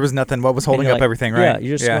there was nothing? What was holding up everything, right?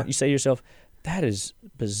 Yeah, you say to yourself, that is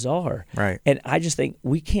bizarre. Right. And I just think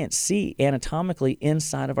we can't see anatomically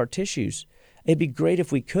inside of our tissues. It'd be great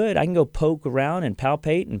if we could. I can go poke around and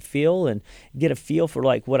palpate and feel and get a feel for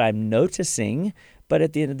what I'm noticing, but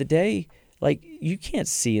at the end of the day, you can't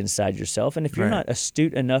see inside yourself. And if you're not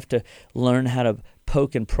astute enough to learn how to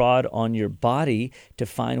poke and prod on your body to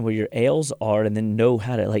find where your ails are and then know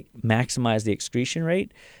how to maximize the excretion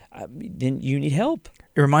rate, then you need help.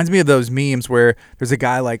 It reminds me of those memes where there's a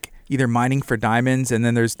guy either mining for diamonds, and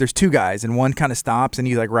then there's 2 guys, and one kind of stops and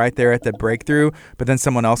he's right there at the breakthrough, but then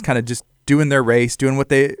someone else kind of just doing their race, doing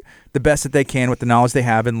the best that they can with the knowledge they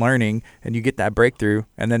have and learning, and you get that breakthrough,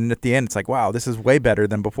 and then at the end it's wow, this is way better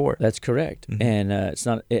than before. That's correct. Mm-hmm. And it's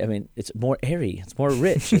not, it's more airy, it's more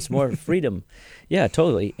rich, it's more freedom. Yeah,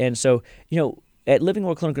 totally. And so, at Living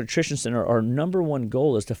Well Clinical Nutrition Center, our number one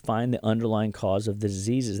goal is to find the underlying cause of the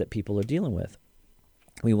diseases that people are dealing with.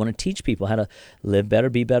 We want to teach people how to live better,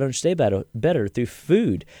 be better, and stay better through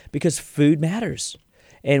food, because food matters.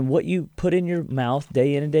 And what you put in your mouth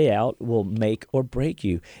day in and day out will make or break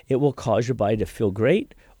you. It will cause your body to feel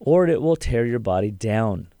great, or it will tear your body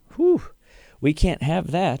down. Whew. We can't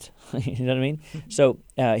have that. You know what I mean? So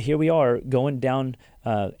here we are going down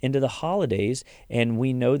into the holidays, and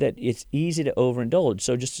we know that it's easy to overindulge.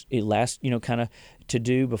 So just last, kind of to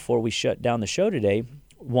do before we shut down the show today.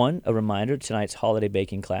 One, a reminder, tonight's holiday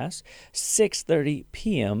baking class, 6:30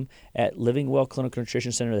 p.m. at Living Well Clinical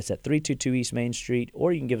Nutrition Center. That's at 322 East Main Street,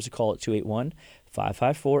 or you can give us a call at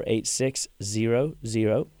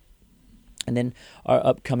 281-554-8600. And then our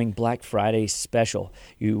upcoming Black Friday special.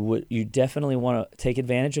 You definitely want to take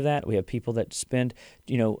advantage of that. We have people that spend,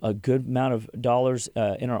 a good amount of dollars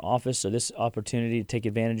in our office. So this opportunity to take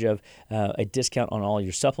advantage of a discount on all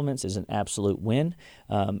your supplements is an absolute win.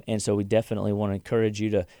 And so we definitely want to encourage you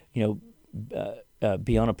to,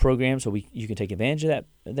 be on a program so you can take advantage of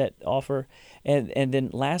that offer. And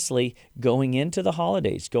then lastly, going into the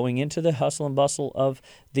holidays, going into the hustle and bustle of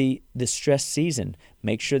the stress season,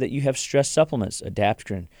 make sure that you have stress supplements,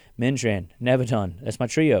 Adaptogrin, Mintran, Nevaton. That's my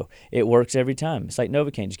trio. It works every time. It's like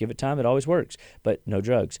Novocaine. Just give it time. It always works, but no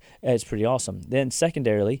drugs. It's pretty awesome. Then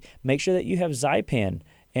secondarily, make sure that you have Zypan,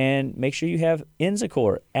 and make sure you have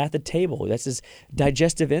Enzicor at the table. This is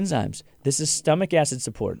digestive enzymes. This is stomach acid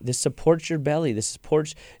support. This supports your belly. This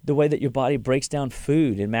supports the way that your body breaks down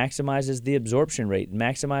food and maximizes the absorption rate,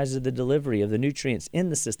 maximizes the delivery of the nutrients in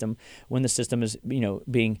the system when the system is,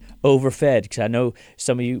 being overfed. Because I know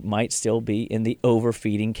some of you might still be in the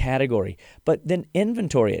overfeeding category. But then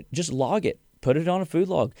inventory it. Just log it. Put it on a food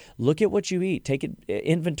log. Look at what you eat. Take it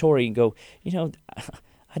inventory and go,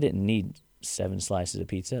 I didn't need 7 slices of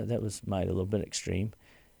pizza. That was a little bit extreme.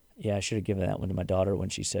 Yeah, I should have given that one to my daughter when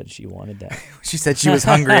she said she wanted that. She said she was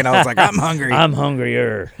hungry, and I was like, I'm hungry. I'm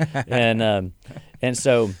hungrier. And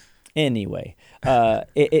so anyway,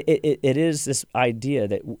 it is this idea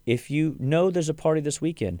that if you know there's a party this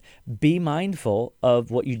weekend, be mindful of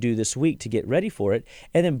what you do this week to get ready for it,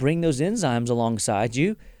 and then bring those enzymes alongside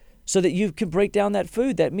you so that you can break down that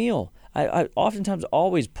food, that meal. I oftentimes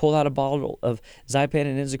always pull out a bottle of Zypan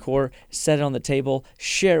and Enzicor, set it on the table,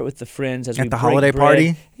 share it with the friends as we break bread. At the holiday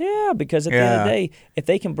party? Yeah, because at the end of the day, if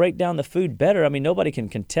they can break down the food better, nobody can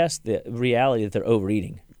contest the reality that they're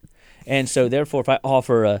overeating. And so therefore, if I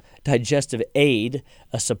offer a digestive aid,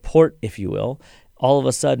 a support, if you will, all of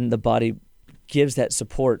a sudden the body gives that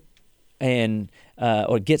support and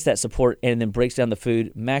or gets that support and then breaks down the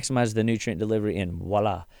food, maximizes the nutrient delivery, and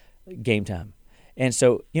voila, game time. And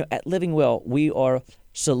so, at Living Well, we are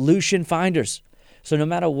solution finders. So no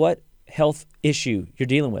matter what health issue you're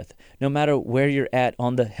dealing with, no matter where you're at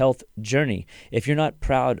on the health journey. If you're not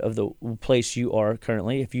proud of the place you are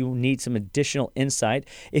currently, if you need some additional insight,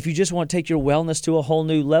 if you just want to take your wellness to a whole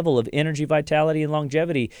new level of energy, vitality, and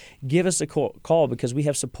longevity, give us a call, because we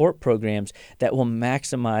have support programs that will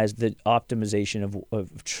maximize the optimization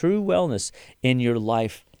of true wellness in your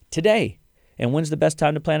life today. And when's the best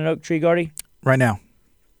time to plant an oak tree, Gardy? Right now.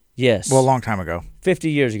 Yes. Well, a long time ago.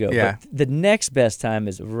 50 years ago. Yeah. But the next best time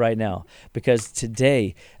is right now, because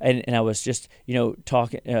today, and I was just,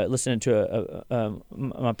 talking, listening to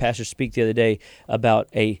my pastor speak the other day about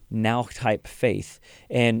a now type faith.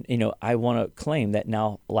 And, I want to claim that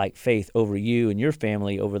now like faith over you and your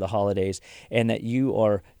family over the holidays, and that you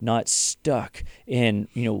are not stuck in,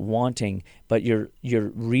 wanting, but you're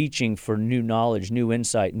reaching for new knowledge, new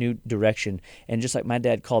insight, new direction. And just like my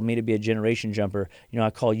dad called me to be a generation jumper,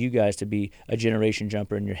 I call you guys to be a generation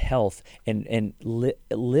jumper in your health, and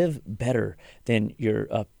live better than your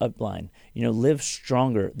upline. Live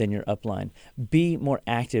stronger than your upline. Be more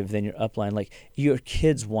active than your upline. Like your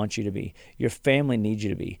kids want you to be. Your family needs you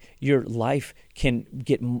to be. Your life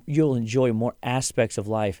you'll enjoy more aspects of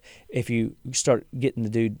life if you start getting the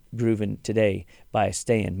dude grooving today by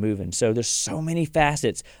staying moving. So there's so many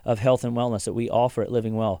facets of health and wellness that we offer at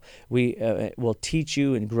Living Well. We will teach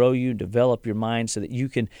you and grow you, develop your mind so that you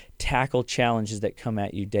can tackle challenges that come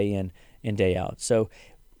at you day in and day out. So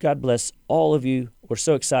God bless all of you. We're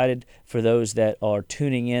so excited for those that are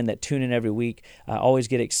tuning in, that tune in every week. I always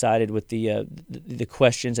get excited with the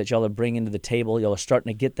questions that y'all are bringing to the table. Y'all are starting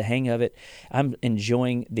to get the hang of it. I'm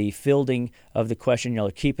enjoying the fielding of the question. Y'all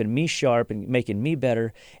are keeping me sharp and making me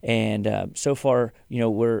better. And so far,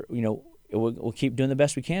 we'll keep doing the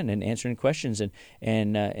best we can and answering questions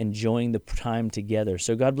and enjoying the time together.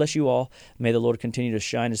 So God bless you all. May the Lord continue to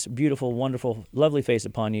shine His beautiful, wonderful, lovely face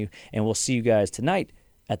upon you. And we'll see you guys tonight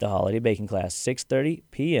at the Holiday Baking Class, 6:30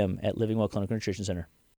 p.m. at Living Well Clinical Nutrition Center.